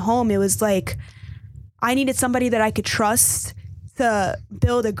want to find a home, it was like, I needed somebody that I could trust to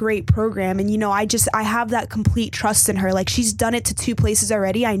build a great program. And, you know, I have that complete trust in her. Like, she's done it to 2 places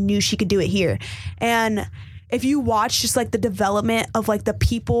already. I knew she could do it here. And if you watch just like the development of like the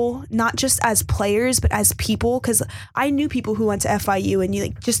people, not just as players, but as people, because I knew people who went to FIU and you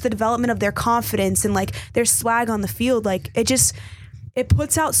like just the development of their confidence and like their swag on the field, like it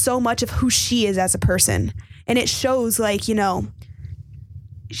puts out so much of who she is as a person. And it shows like, you know,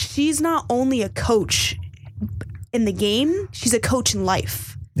 she's not only a coach in the game, she's a coach in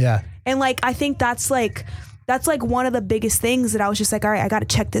life. Yeah. And like, I think that's like one of the biggest things that I was just like, all right, I got to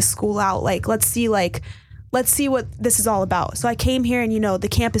check this school out. Like, let's see what this is all about. So I came here and, you know, the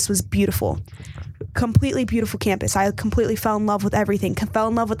campus was beautiful, completely beautiful campus. I completely fell in love with everything, fell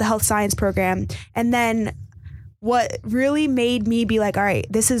in love with the health science program. And then what really made me be like, all right,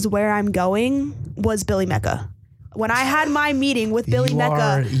 this is where I'm going was Billy Mecca. When I had my meeting with Billy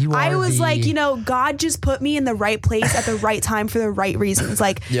Mecca, I was like, you know, God just put me in the right place at the right time for the right reasons.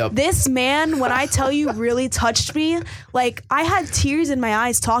 Like this man, when I tell you, really touched me. Like I had tears in my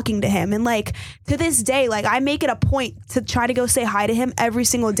eyes talking to him. And like to this day, like I make it a point to try to go say hi to him every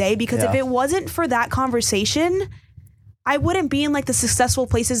single day, because if it wasn't for that conversation, I wouldn't be in like the successful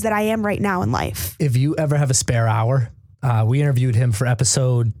places that I am right now in life. If you ever have a spare hour, we interviewed him for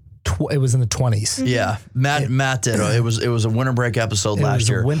episode it was in the 20s. Yeah, Matt did. It was a winter break episode last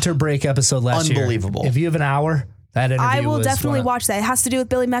year. A winter break episode last year. Unbelievable. If you have an hour, that interview I will was definitely watch that. It has to do with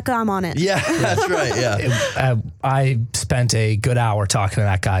Billy Mecca. I'm on it. Yeah, that's right. Yeah. I spent a good hour talking to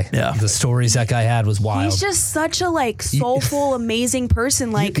that guy. Yeah. The stories that guy had was wild. He's just such a like soulful, amazing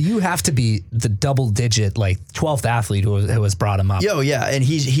person. Like you have to be the double digit, like 12th athlete who has brought him up. Yeah. And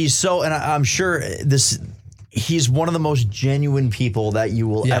he's so, and I'm sure he's one of the most genuine people that you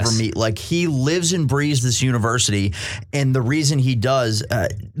will ever meet. Like he lives and breathes this university, and the reason he does,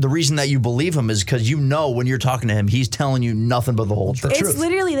 the reason that you believe him is because you know when you're talking to him, he's telling you nothing but the whole truth. It's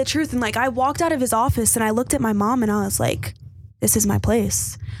literally the truth. And like I walked out of his office and I looked at my mom and I was like, this is my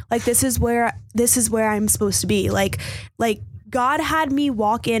place. Like this is where I'm supposed to be. Like God had me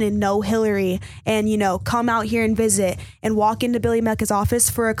walk in and know Hillary and, you know, come out here and visit and walk into Billy Mecca's office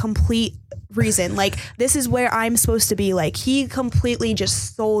for a complete reason. Like this is where I'm supposed to be. Like he completely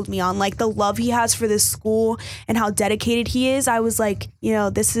just sold me on like the love he has for this school and how dedicated he is. I was like, you know,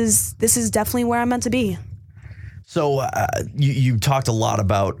 this is definitely where I'm meant to be. So you talked a lot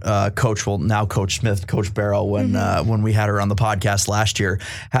about Coach Smith, Coach Barrow, when we had her on the podcast last year.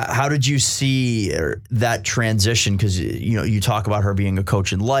 How did you see that transition? Because you talk about her being a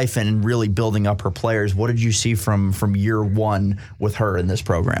coach in life and really building up her players. What did you see from year one with her in this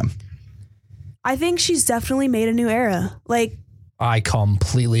program? I think she's definitely made a new era. Like I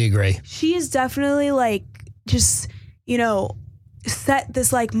completely agree. She is definitely like just, you know, set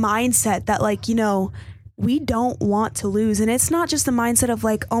this like mindset that like, you know, we don't want to lose. And it's not just the mindset of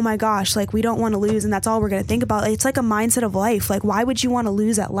like, oh my gosh, like we don't want to lose and that's all we're going to think about. It's like a mindset of life. Like, why would you want to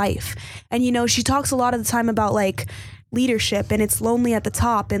lose at life? And, you know, she talks a lot of the time about like leadership and it's lonely at the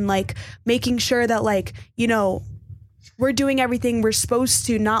top and like making sure that like, you know, we're doing everything we're supposed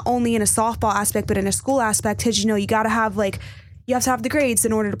to, not only in a softball aspect, but in a school aspect, because, you know, you got to have like, you have to have the grades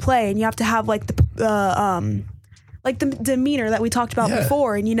in order to play and you have to have like the demeanor that we talked about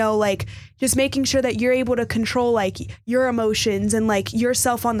before. And, you know, like just making sure that you're able to control like your emotions and like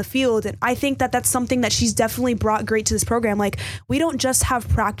yourself on the field. And I think that that's something that she's definitely brought great to this program. Like we don't just have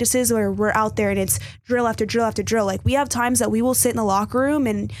practices where we're out there and it's drill after drill after drill. Like we have times that we will sit in the locker room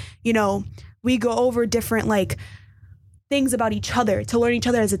and, you know, we go over different like things about each other to learn each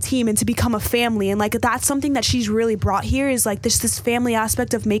other as a team and to become a family. And like that's something that she's really brought here is like this family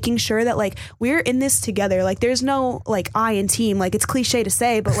aspect of making sure that like we're in this together. Like there's no like I in team, like it's cliche to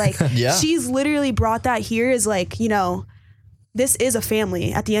say, but like she's literally brought that here is like, you know, this is a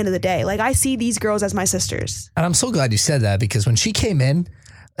family at the end of the day. Like I see these girls as my sisters. And I'm so glad you said that because when she came in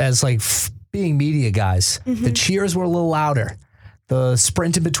as like being media guys, the cheers were a little louder. The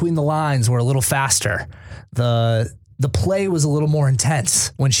sprint in between the lines were a little faster. The play was a little more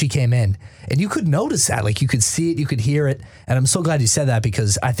intense when she came in. And you could notice that. Like, you could see it, you could hear it. And I'm so glad you said that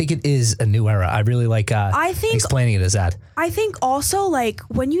because I think it is a new era. I really like explaining it as that. I think also, like,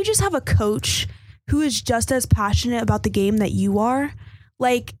 when you just have a coach who is just as passionate about the game that you are,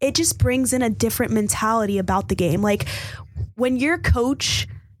 like, it just brings in a different mentality about the game. Like, when your coach,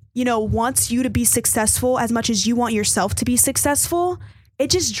 you know, wants you to be successful as much as you want yourself to be successful, it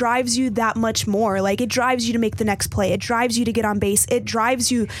just drives you that much more. Like it drives you to make the next play. It drives you to get on base. It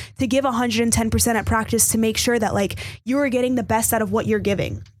drives you to give 110% at practice to make sure that like you are getting the best out of what you're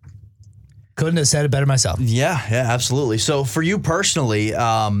giving. Couldn't have said it better myself. Yeah, absolutely. So for you personally,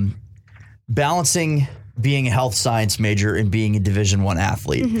 balancing being a health science major and being a Division I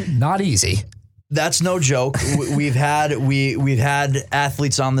athlete. Not easy. That's no joke. We've had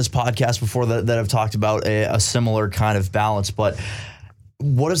athletes on this podcast before that have talked about a similar kind of balance. But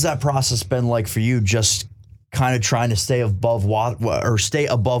what has that process been like for you? Just kind of trying to stay above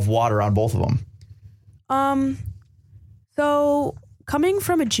water on both of them. So coming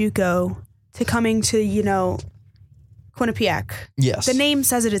from a JUCO to coming to Quinnipiac. Yes. The name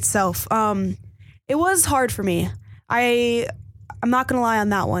says it itself. It was hard for me. I'm not going to lie on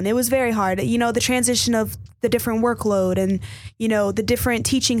that one. It was very hard. The transition of the different workload and, the different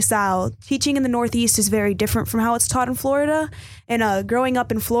teaching style. Teaching in the Northeast is very different from how it's taught in Florida. And growing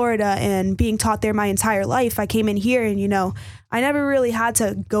up in Florida and being taught there my entire life, I came in here and, I never really had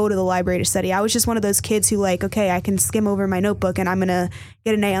to go to the library to study. I was just one of those kids who okay, I can skim over my notebook and I'm going to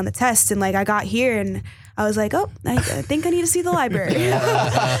get an A on the test. And I got here and I was like, oh, I think I need to see the library.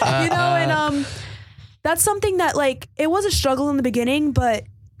 And that's something that it was a struggle in the beginning, but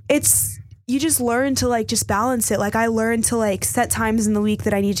you just learn to just balance it. I learned to set times in the week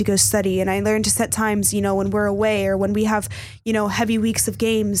that I need to go study, and I learned to set times, when we're away or when we have, heavy weeks of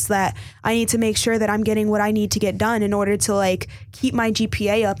games that I need to make sure that I'm getting what I need to get done in order to keep my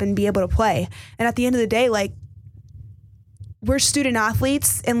GPA up and be able to play. And at the end of the day, we're student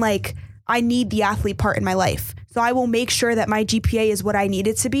athletes and I need the athlete part in my life. So I will make sure that my GPA is what I need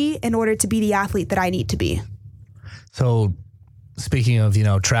it to be in order to be the athlete that I need to be. So speaking of,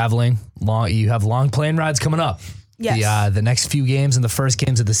 traveling, you have long plane rides coming up. Yes. The next few games and the first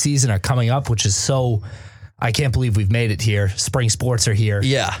games of the season are coming up, which is I can't believe we've made it here. Spring sports are here.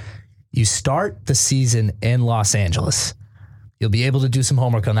 Yeah. You start the season in Los Angeles. You'll be able to do some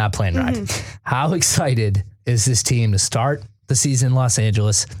homework on that plane ride. How excited is this team to start the season in Los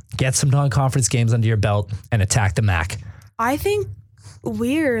Angeles, get some non-conference games under your belt, and attack the MAC? I think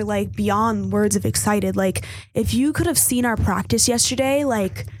we're beyond words of excited. If you could have seen our practice yesterday,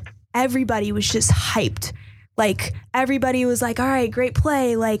 everybody was just hyped. Everybody was all right, great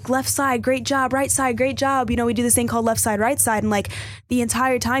play, left side, great job, right side, great job. We do this thing called left side, right side. And the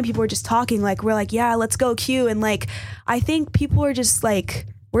entire time people were just talking, we're yeah, let's go Q. And I think people are just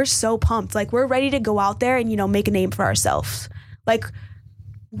we're so pumped. We're ready to go out there and, make a name for ourselves.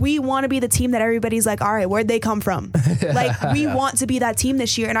 We want to be the team that everybody's all right, where'd they come from? We want to be that team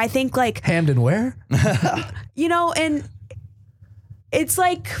this year. And I think Hamden where? And it's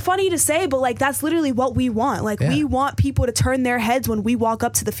funny to say, but that's literally what we want. We want people to turn their heads when we walk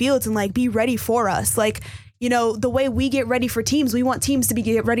up to the fields and be ready for us. The way we get ready for teams, we want teams to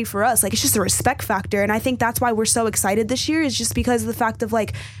get ready for us. It's just a respect factor. And I think that's why we're so excited this year, is just because of the fact of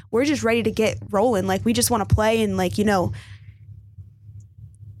we're just ready to get rolling. We just want to play and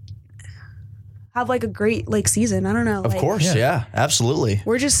have a great season. I don't know. Of course. Yeah, absolutely.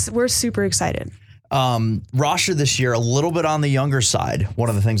 We're super excited. Roster this year, a little bit on the younger side. One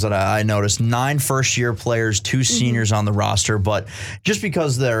of the things that I noticed, 9 first-year players, 2 seniors on the roster, but just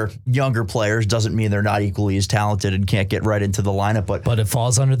because they're younger players doesn't mean they're not equally as talented and can't get right into the lineup. But it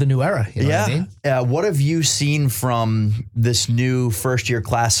falls under the new era. You know what I mean? What have you seen from this new first-year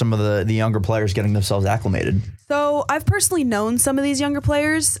class, some of the younger players getting themselves acclimated? So I've personally known some of these younger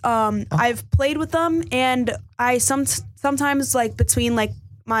players. I've played with them, and I sometimes between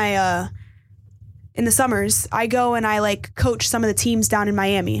my in the summers, I go and I coach some of the teams down in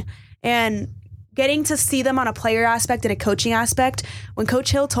Miami, and getting to see them on a player aspect and a coaching aspect. When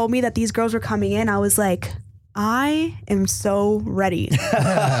Coach Hill told me that these girls were coming in, I was I am so ready.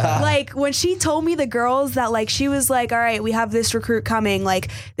 When she told me the girls that she was all right, we have this recruit coming,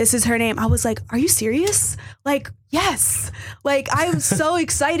 this is her name. I was are you serious? Yes. I'm so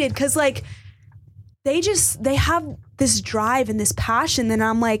excited because they have this drive and this passion. And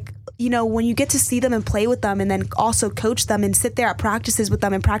I'm when you get to see them and play with them and then also coach them and sit there at practices with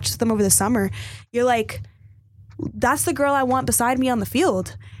them and practice with them over the summer, you're that's the girl I want beside me on the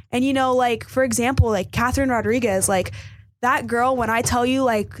field. And, for example, Catherine Rodriguez, that girl, when I tell you,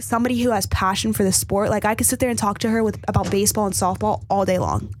 somebody who has passion for the sport, I could sit there and talk to her about baseball and softball all day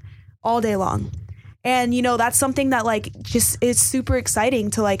long. And, that's something that, just is super exciting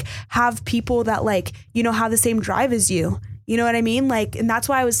to, have people that, have the same drive as you. You know what I mean? And that's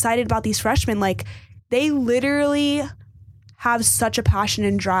why I was excited about these freshmen. They literally have such a passion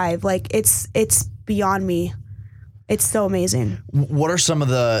and drive. It's beyond me. It's so amazing. What are some of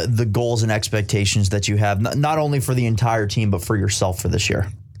the goals and expectations that you have, not only for the entire team, but for yourself for this year?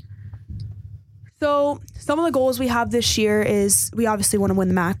 So some of the goals we have this year is we obviously want to win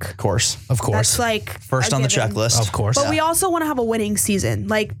the MAC. Of course. That's first on the checklist. Of course. But we also want to have a winning season.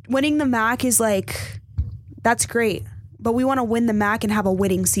 Winning the MAC is that's great. But we want to win the MAC and have a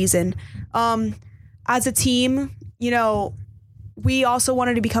winning season. As a team, we also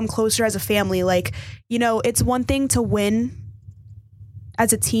wanted to become closer as a family. Like, you know, it's one thing to win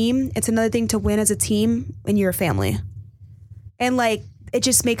as a team. It's another thing to win as a team and you're a family. And like, it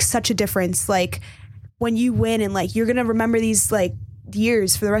just makes such a difference. Like when you win and like, you're going to remember these like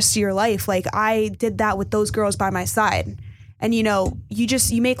years for the rest of your life. Like I did that with those girls by my side. And you know,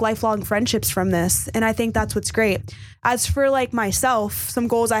 you make lifelong friendships from this. And I think that's what's great. As for like myself, some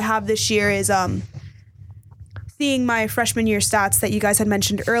goals I have this year is seeing my freshman year stats that you guys had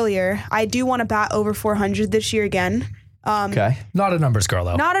mentioned earlier. I do want to bat over 400 this year again. Okay. Not a numbers girl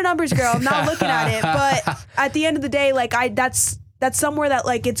though. Not a numbers girl. I'm not looking at it. But at the end of the day, like that's somewhere that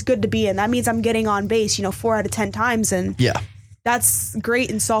like it's good to be in. That means I'm getting on base, you know, 4 out of 10 times. And Yeah. that's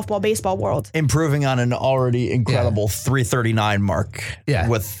great in softball, baseball world. Improving on an already incredible 339 mark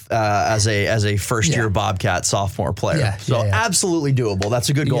with as a first year Bobcat sophomore player. Yeah. So absolutely doable. That's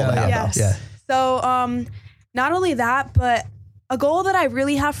a good goal to have. Yes. Though. Yeah. So not only that, but a goal that I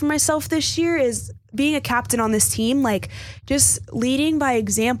really have for myself this year is being a captain on this team, like just leading by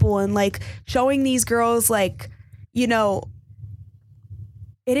example and like showing these girls like, you know,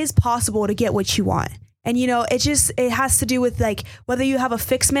 it is possible to get what you want. And, you know, it has to do with like whether you have a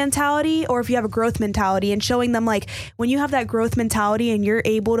fixed mentality or if you have a growth mentality, and showing them like when you have that growth mentality and you're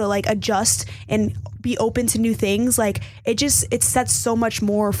able to like adjust and be open to new things, like it sets so much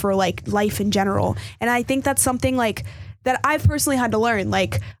more for like life in general. And I think that's something like that I've personally had to learn.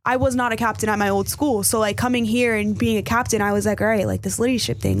 Like I was not a captain at my old school. So like coming here and being a captain, I was like, all right, like this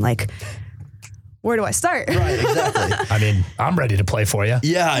leadership thing, like where do I start? Right, exactly. I mean, I'm ready to play for you.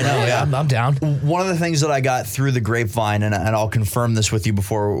 Yeah, I know. Yeah, I'm down. One of the things that I got through the grapevine, and I'll confirm this with you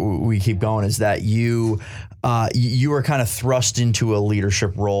before we keep going, is that you were kind of thrust into a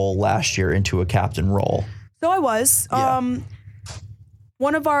leadership role last year, into a captain role. So I was. Yeah.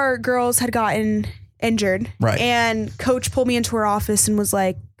 One of our girls had gotten injured. Right. And coach pulled me into her office and was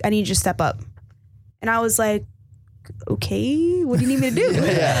like, I need you to step up. And I was like, okay, what do you need me to do?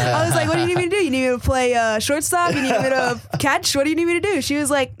 I was like, what do you need me to do? You need me to play shortstop? You need me to catch? What do you need me to do? She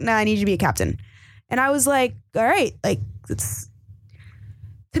was like, nah, I need you to be a captain. And I was like, all right, like it's,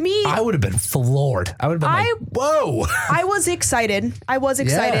 to me, I would have been floored. I would have been like, whoa. I was excited. And I was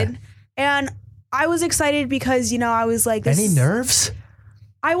excited because, you know, I was like, Any nerves?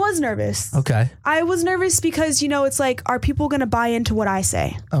 I was nervous. Okay. I was nervous because, you know, it's like, are people going to buy into what I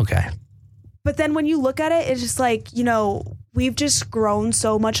say? Okay. But then when you look at it, it's just like, you know, we've just grown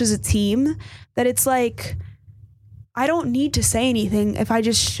so much as a team that it's like, I don't need to say anything if I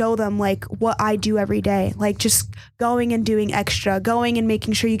just show them like what I do every day. Like just going and doing extra, going and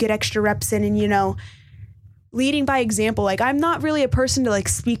making sure you get extra reps in, and, you know, leading by example. Like I'm not really a person to like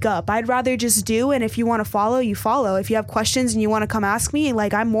speak up. I'd rather just do, and if you want to follow, you follow. If you have questions and you want to come ask me,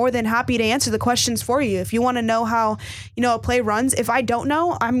 like I'm more than happy to answer the questions for you. If you want to know how, you know, a play runs, if I don't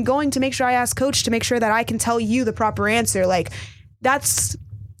know, I'm going to make sure I ask coach to make sure that I can tell you the proper answer. Like that's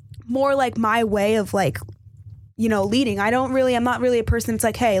more like my way of like, you know, leading. I'm not really a person that's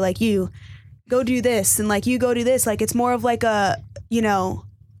like, hey, like you go do this and like you go do this. Like it's more of like a, you know,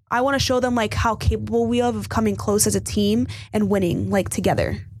 I want to show them like how capable we are of coming close as a team and winning like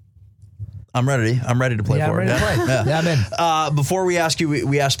together. I'm ready. I'm ready to play for it. To play. Yeah, I'm in. Before we ask you,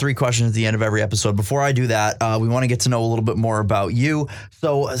 we ask 3 questions at the end of every episode. Before I do that, we want to get to know a little bit more about you.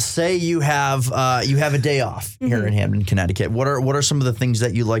 So, say you have a day off here in Hamden, Connecticut. What are some of the things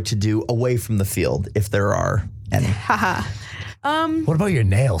that you like to do away from the field, if there are any? What about your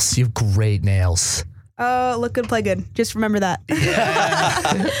nails? You have great nails. Look good, play good. Just remember that.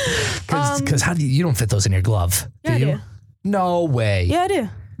 Because how do you don't fit those in your glove? Yeah, do you? I do. No way. Yeah, I do.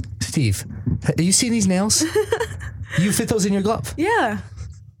 Steve, have you seen these nails? You fit those in your glove. Yeah.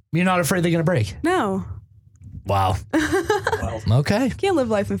 You're not afraid they're gonna break. No. Wow. Okay. Can't live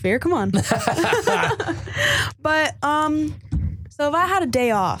life in fear. Come on. But so if I had a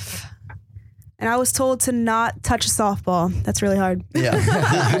day off and I was told to not touch a softball, that's really hard.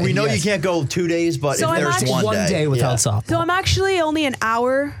 Yeah. We know Yes. you can't go 2 days, but So if I'm there's actually- one day without softball. So I'm actually only an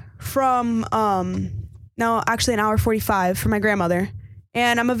hour from an hour 45 from my grandmother.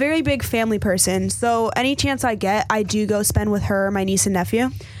 And I'm a very big family person. So any chance I get, I do go spend with her, my niece and nephew.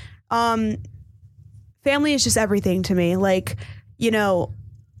 Family is just everything to me. Like, you know,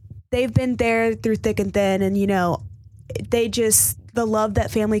 they've been there through thick and thin, and, you know, the love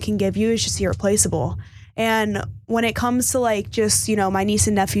that family can give you is just irreplaceable. And when it comes to like just, you know, my niece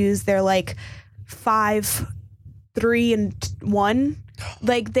and nephews, they're like 5, 3, and 1.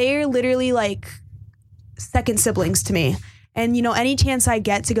 Like they're literally like second siblings to me. And, you know, any chance I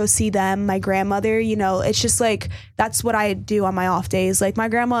get to go see them, my grandmother, you know, it's just like, that's what I do on my off days. Like my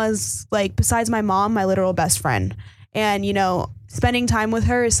grandma is like, besides my mom, my literal best friend. And, you know, spending time with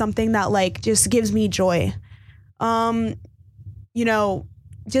her is something that like just gives me joy. You know,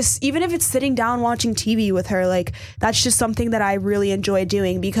 just even if it's sitting down watching TV with her, like that's just something that I really enjoy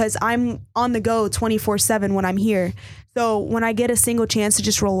doing because I'm on the go 24/7 when I'm here. So when I get a single chance to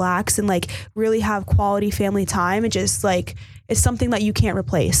just relax and like really have quality family time, it just like it's something that you can't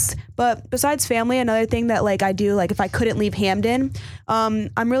replace. But besides family, another thing that like I do, like if I couldn't leave Hamden,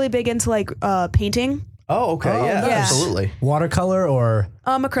 I'm really big into like painting. Oh, okay. Oh, Yeah, nice. absolutely. Watercolor or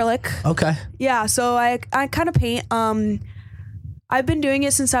Acrylic. okay. Yeah, so I kind of paint. I've been doing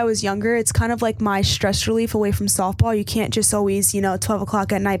it since I was younger. It's kind of like my stress relief away from softball. You can't just always, 12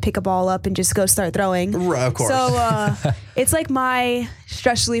 o'clock at night, pick a ball up and just go start throwing. Right, of course. So it's like my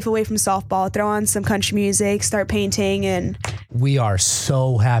stress relief away from softball. Throw on some country music, start painting, and We are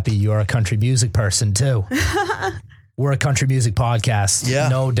so happy you're a country music person too. We're a country music podcast, Yeah.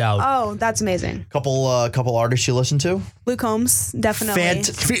 no doubt. oh, that's amazing. couple artists you listen to? Luke Holmes, definitely.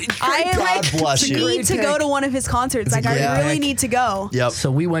 I God bless you. need to go to one of his concerts. Like great I really pick. need to go. Yep. So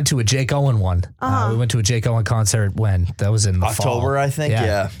we went to a Jake Owen one. We went to a Jake Owen concert when? That was in the October, fall. I think,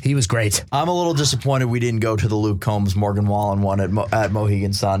 yeah. He was great. I'm a little disappointed we didn't go to the Luke Combs Morgan Wallen one at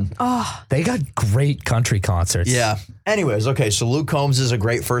Mohegan Sun. They got great country concerts. Yeah. Anyways, okay, so Luke Combs is a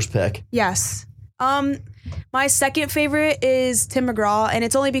great first pick. Yes. My second favorite is Tim McGraw, and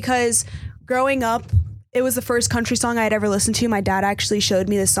it's only because growing up, it was the first country song I had ever listened to. My dad actually showed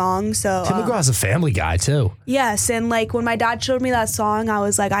me the song. So Tim McGraw's a family guy too. yes, and like when my dad showed me that song, I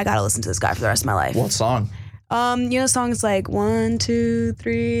was like, I gotta listen to this guy for the rest of my life. What song? Songs like 1, 2,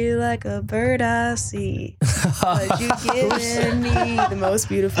 3, like a bird I see. But you given me the most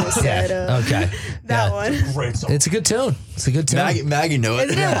beautiful set of Okay. that Yeah. one. Great song. It's a good tune. It's a good tune. Maggie knew it.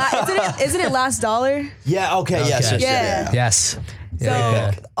 Isn't it Last Dollar? Yeah, okay, yes. Yeah. Yes. So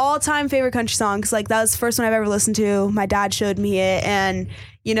Yeah. all-time favorite country songs. Like that was the first one I've ever listened to. My dad showed me it, and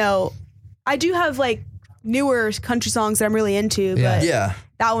I do have like newer country songs that I'm really into, but Yeah.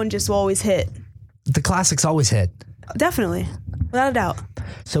 that one just will always hit. The classics always hit. Definitely, without a doubt.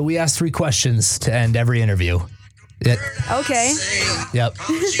 So we asked 3 questions to end every interview. Okay. Yep.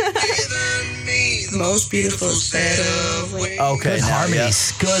 Most beautiful set of wings. Okay. Good now,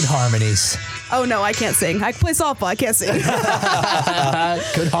 harmonies. Good harmonies. Oh no, I can't sing. I can play softball. I can't sing.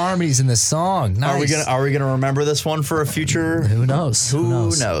 Good harmonies in this song. Nice. Are we gonna remember this one for a future? Who knows? Who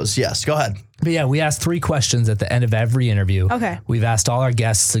knows? Yes, go ahead. But yeah, we asked 3 questions at the end of every interview. Okay. We've asked all our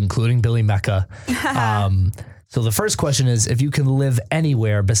guests, including Billy Mecca. So the first question is, if you can live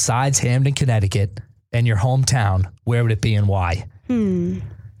anywhere besides Hamden, Connecticut, and your hometown, where would it be and why?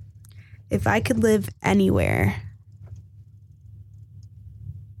 If I could live anywhere.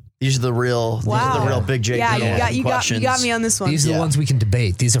 These are the real big JP Yeah, you questions. got me on this one. These are Yeah. the ones we can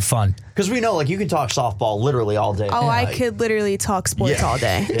debate. These are fun. Because we know, like, you can talk softball literally all day. Oh, I could literally talk sports all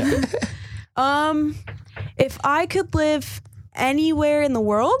day. Yeah. If I could live anywhere in the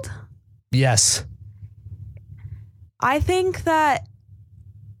world, Yes. I think that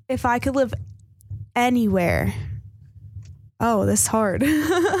if I could live anywhere. Oh, this is hard.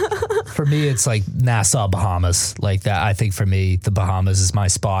 For me, it's like Nassau, Bahamas. Like that. I think for me, the Bahamas is my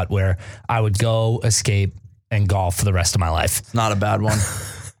spot where I would go, escape, and golf for the rest of my life. Not a bad one.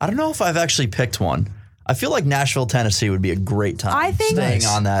 I don't know if I've actually picked one. I feel like Nashville, Tennessee would be a great time. I think- staying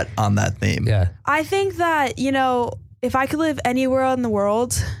Nice. on that theme. Yeah. I think that, if I could live anywhere in the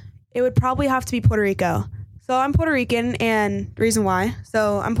world, it would probably have to be Puerto Rico. So I'm Puerto Rican, and the reason why.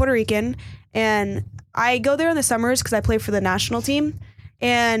 So I'm Puerto Rican, and I go there in the summers because I play for the national team,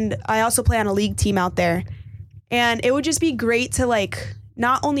 and I also play on a league team out there. And it would just be great to like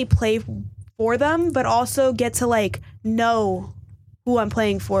not only play for them, but also get to like know who I'm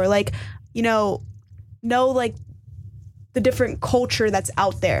playing for. Like, know like the different culture that's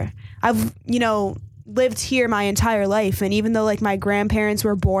out there. I've, lived here my entire life, and even though like my grandparents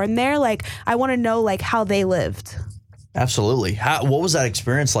were born there, like I want to know like how they lived. Absolutely. What was that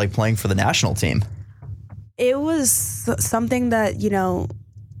experience like playing for the national team? It was something that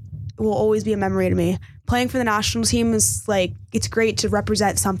will always be a memory to me. Playing for the national team is like, it's great to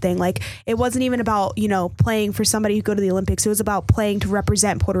represent something. Like it wasn't even about playing for somebody who go to the Olympics. It was about playing to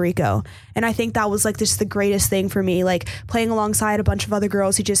represent Puerto Rico, and I think that was like just the greatest thing for me. Like playing alongside a bunch of other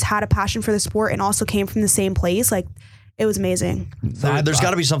girls who just had a passion for the sport and also came from the same place. Like it was amazing. There's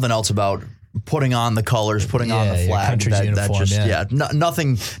got to be something else about putting on the colors, putting on the your flag. country's That uniform, just yeah.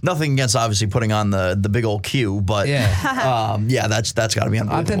 nothing against obviously putting on the big old Q, but that's got to be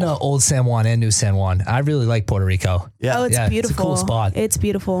unbelievable. I've been to Old San Juan and New San Juan. I really like Puerto Rico. Yeah. Oh, it's Yeah, it's a beautiful. cool spot. It's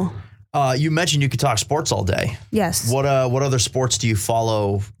beautiful. You mentioned you could talk sports all day. Yes. What other sports do you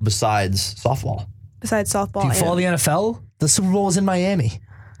follow besides softball? Besides softball. Do you follow the NFL? The Super Bowl was in Miami.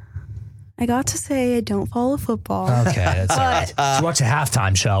 I got to say I don't follow football. Okay, that's all right. Did you watch a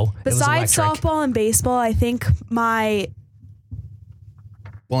halftime show? Besides softball and baseball, I think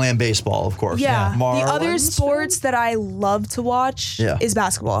and baseball, of course. the other Marlins sports that I love to watch is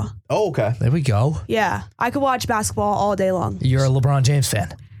basketball. Oh, okay. There we go. Yeah, I could watch basketball all day long. You're a LeBron James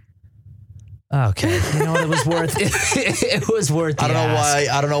fan. Okay, you know what? It was worth. It was worth. I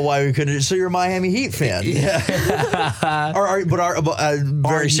don't know why we couldn't. So you're a Miami Heat fan? Yeah.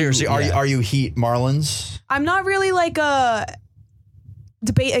 Very seriously, are you Heat Marlins? I'm not really like a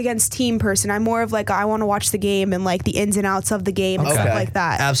debate against team person. I'm more of like I want to watch the game and like the ins and outs of the game and stuff like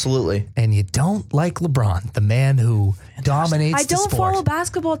that. Absolutely. And you don't like LeBron, the man who dominates I the don't sport. follow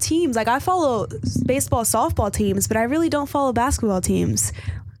basketball teams. Like I follow baseball, softball teams, but I really don't follow basketball teams.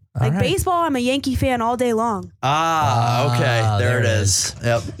 Like baseball, I'm a Yankee fan all day long. Okay. There it is.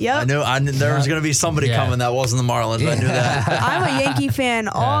 Yep. I knew there was going to be somebody coming that wasn't the Marlins. I knew that. I'm a Yankee fan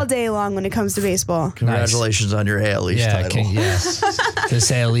all day long when it comes to baseball. Congratulations on your AL East title. This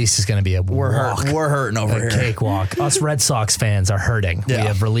AL East is going to be a We're hurting over here. Cakewalk. Us Red Sox fans are hurting. Yeah. We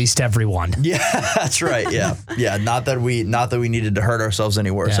have released everyone. Yeah, that's right. Yeah. Not that we needed to hurt ourselves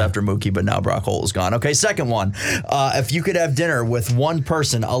any worse after Mookie, but now Brock Holt is gone. Okay, second one. If you could have dinner with one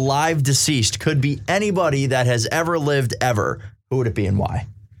person, alive, deceased, could be anybody that has ever lived ever, who would it be and why?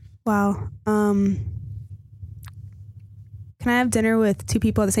 Wow. Can I have dinner with two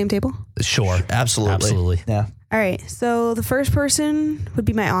people at the same table? Sure. Absolutely. Yeah. All right. So the first person would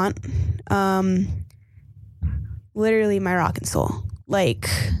be my aunt. Literally my rock and soul. Like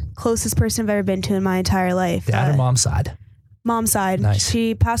closest person I've ever been to in my entire life. Dad or mom's side? Mom's side. Nice.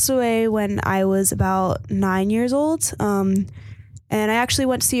 She passed away when I was about 9 years old. And I actually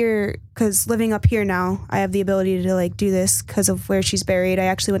went to see her because living up here now, I have the ability to like do this because of where she's buried. I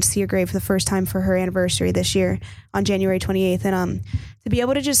actually went to see her grave for the first time for her anniversary this year on January 28th. And to be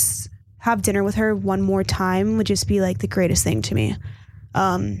able to just have dinner with her one more time would just be like the greatest thing to me.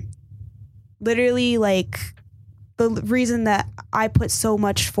 Literally like the reason that I put so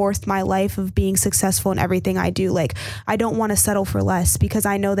much forth my life of being successful in everything I do. Like, I don't want to settle for less because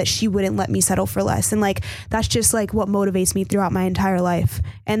I know that she wouldn't let me settle for less. And like, that's just like what motivates me throughout my entire life.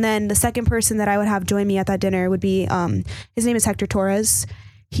 And then the second person that I would have join me at that dinner would be, his name is Hector Torres.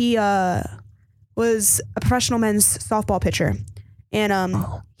 He was a professional men's softball pitcher. And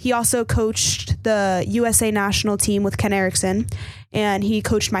he also coached the USA national team with Ken Erickson. And he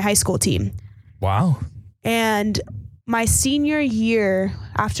coached my high school team. Wow. And my senior year,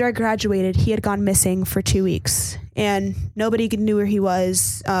 after I graduated, he had gone missing for 2 weeks and nobody knew where he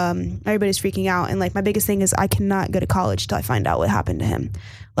was. Everybody's freaking out. And like, my biggest thing is I cannot go to college till I find out what happened to him.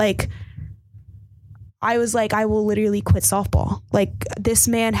 Like, I was like, I will literally quit softball. Like, this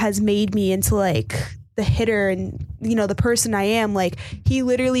man has made me into like the hitter and, you know, the person I am. Like, he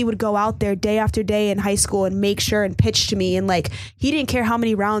literally would go out there day after day in high school and make sure and pitch to me. And like, he didn't care how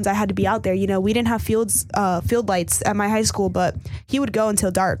many rounds I had to be out there. You know, we didn't have field lights at my high school, but he would go until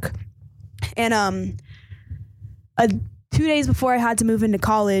dark. And 2 days before I had to move into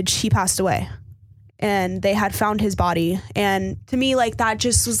college, he passed away and they had found his body. And to me, like, that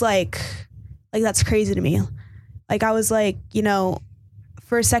just was like that's crazy to me. Like, I was like, you know,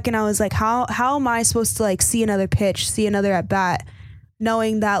 for a second, I was like, how am I supposed to like see another pitch, see another at bat,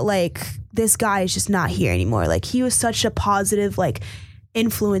 knowing that like this guy is just not here anymore. Like, he was such a positive like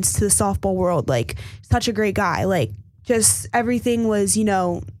influence to the softball world, like such a great guy. Like, just everything was, you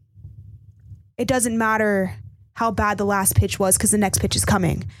know, it doesn't matter how bad the last pitch was because the next pitch is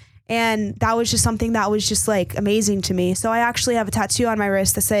coming. And that was just something that was just like amazing to me. So I actually have a tattoo on my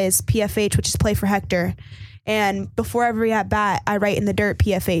wrist that says PFH, which is play for Hector. And before every at bat, I write in the dirt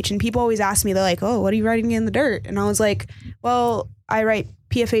PFH. And people always ask me, they're like, oh, what are you writing in the dirt? And I was like, well, I write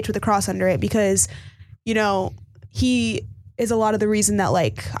PFH with a cross under it because, you know, he is a lot of the reason that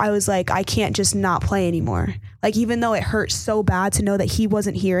like, I was like, I can't just not play anymore. Like, even though it hurts so bad to know that he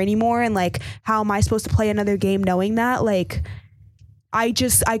wasn't here anymore. And like, how am I supposed to play another game knowing that? Like, I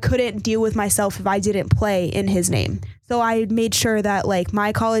couldn't deal with myself if I didn't play in his name. So I made sure that like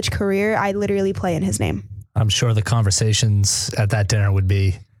my college career, I literally play in his name. I'm sure the conversations at that dinner would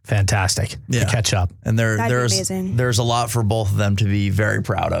be fantastic to catch up. And there's a lot for both of them to be very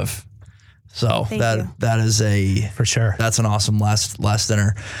proud of. So that is for sure. That's an awesome last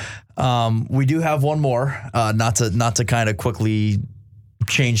dinner. We do have one more, not to kind of quickly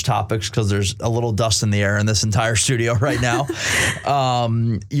change topics because there's a little dust in the air in this entire studio right now.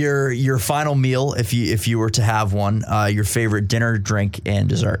 Your final meal, if you were to have one, your favorite dinner, drink, and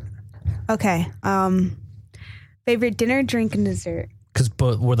dessert. Okay. Favorite dinner, drink, and dessert. Because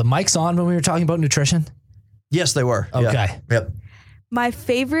were the mics on when we were talking about nutrition? Yes, they were. Okay. Yeah. Yep. My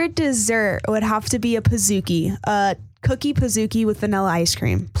favorite dessert would have to be a Pizookie, a cookie Pizookie with vanilla ice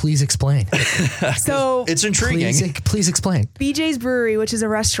cream. Please explain. So It's intriguing. Please explain. BJ's Brewery, which is a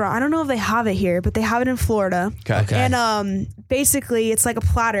restaurant, I don't know if they have it here, but they have it in Florida. Okay. And basically it's like a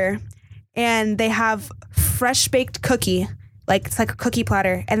platter, and they have fresh baked cookie, like it's like a cookie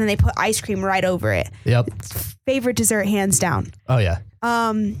platter, and then they put ice cream right over it. Yep. Favorite dessert, hands down. Oh, yeah.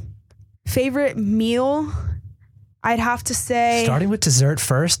 Favorite meal, I'd have to say Starting with dessert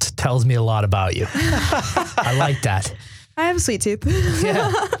first tells me a lot about you. I like that. I have a sweet tooth.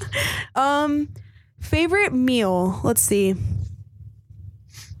 Yeah. Favorite meal, let's see.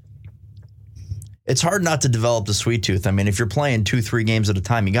 It's hard not to develop the sweet tooth. I mean, if you're playing 2-3 games at a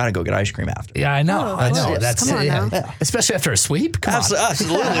time, you got to go get ice cream after. Yeah, I know. Oh, I know. course. That's Come on yeah. now. Especially after a sweep. Come on.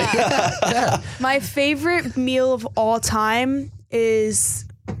 Absolutely. My favorite meal of all time is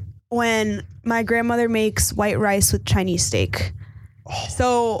when my grandmother makes white rice with Chinese steak.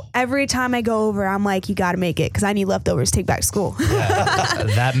 So every time I go over, I'm like, you got to make it because I need leftovers to take back to school.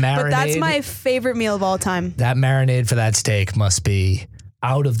 That marinade. But that's my favorite meal of all time. That marinade for that steak must be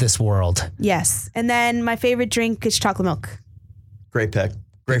out of this world. Yes. And then my favorite drink is chocolate milk. Great pick.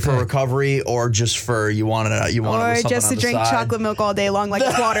 Great for recovery, or just for you want it Or with just to drink chocolate milk all day long like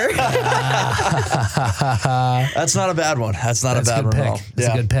it's water. That's not a bad one. That's not That's a bad a good one at all. pick.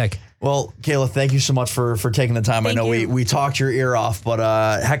 That's a good pick. Well, Kayla, thank you so much for taking the time. I Thank know you. we talked your ear off, but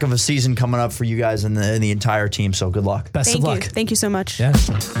heck of a season coming up for you guys and the entire team. So good luck. Best Thank of you. luck. Thank you so much. Yeah.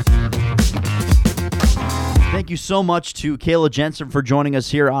 Thank you so much to Kayla Jensen for joining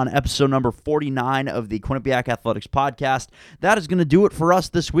us here on episode number 49 of the Quinnipiac Athletics podcast. That is going to do it for us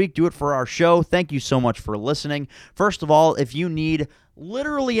this week. Do it for our show. Thank you so much for listening. First of all, if you need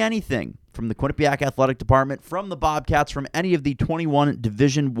literally anything from the Quinnipiac Athletic Department, from the Bobcats, from any of the 21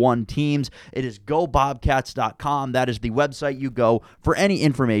 Division I teams, it is gobobcats.com. That is the website you go for any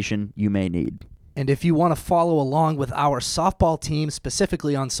information you may need. And if you want to follow along with our softball team,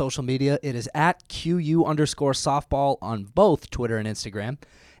 specifically on social media, it is at QU_softball on both Twitter and Instagram.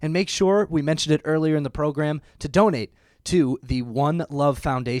 And make sure, we mentioned it earlier in the program, to donate to the One Love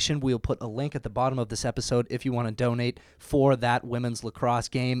Foundation. We'll put a link at the bottom of this episode if you want to donate for that women's lacrosse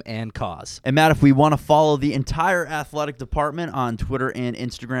game and cause. And Matt, if we want to follow the entire athletic department on Twitter and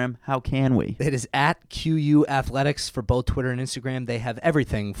Instagram, how can we? It is at QU Athletics for both Twitter and Instagram. They have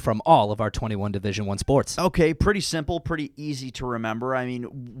everything from all of our 21 Division I sports. Okay, pretty simple, pretty easy to remember. I mean,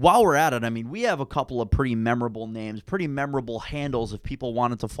 while we're at it, we have a couple of pretty memorable names, pretty memorable handles if people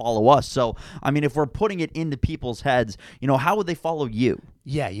wanted to follow us. So, if we're putting it into people's heads, how would they follow you?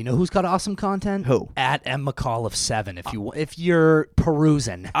 Yeah, you know who's got awesome content? Who? At M. McCall of 7, if you're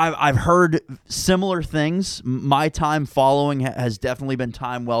perusing. I've heard similar things. My time following has definitely been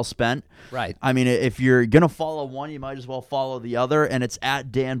time well spent. Right. If you're going to follow one, you might as well follow the other, and it's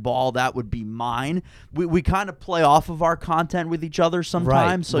at Dan Ball. That would be mine. We kind of play off of our content with each other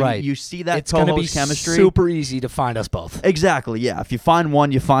sometimes, right. So you see that it's gonna be chemistry. Super easy to find us both. Exactly, yeah. If you find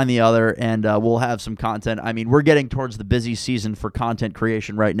one, you find the other, and we'll have some content. We're getting towards the busy season for content creation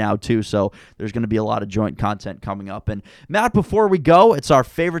right now, too, so there's going to be a lot of joint content coming up. And Matt, before we go, it's our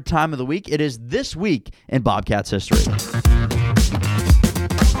favorite time of the week. It is This Week in Bobcats History.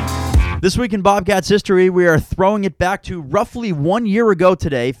 This week in Bobcats history, we are throwing it back to roughly 1 year ago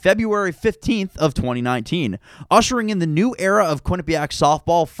today, February 15th of 2019. Ushering in the new era of Quinnipiac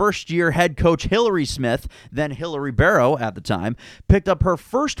softball, first-year head coach Hillary Smith, then Hillary Barrow at the time, picked up her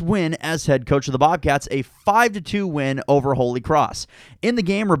first win as head coach of the Bobcats, a 5-2 win over Holy Cross. In the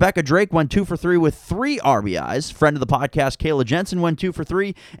game, Rebecca Drake went 2 for 3 with 3 RBIs. Friend of the podcast, Kayla Jensen, went 2 for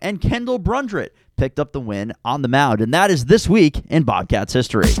 3, and Kendall Brundrett picked up the win on the mound. And that is This Week in Bobcats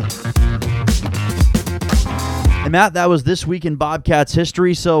history. And Matt, that was This Week in Bobcats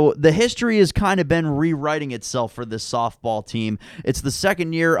history. So the history has kind of been rewriting itself for this softball team. It's the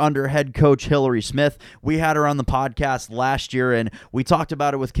second year under head coach Hillary Smith. We had her on the podcast last year, and we talked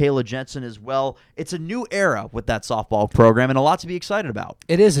about it with Kayla Jensen as well. It's a new era with that softball program and a lot to be excited about.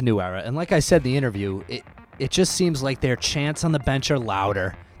 It is a new era, and like I said in the interview, it just seems like their chants on the bench are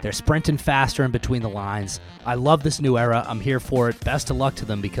louder. They're sprinting faster in between the lines. I love this new era. I'm here for it. Best of luck to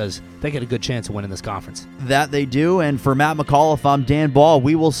them because they get a good chance of winning this conference. That they do. And for Matt McAuliffe, I'm Dan Ball.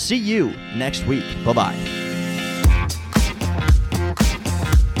 We will see you next week. Bye-bye.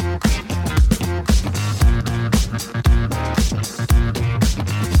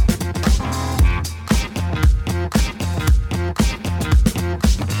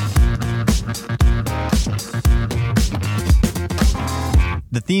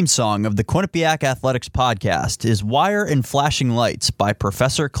 The theme song of the Quinnipiac Athletics podcast is Wire and Flashing Lights by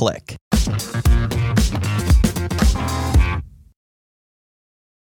Professor Click.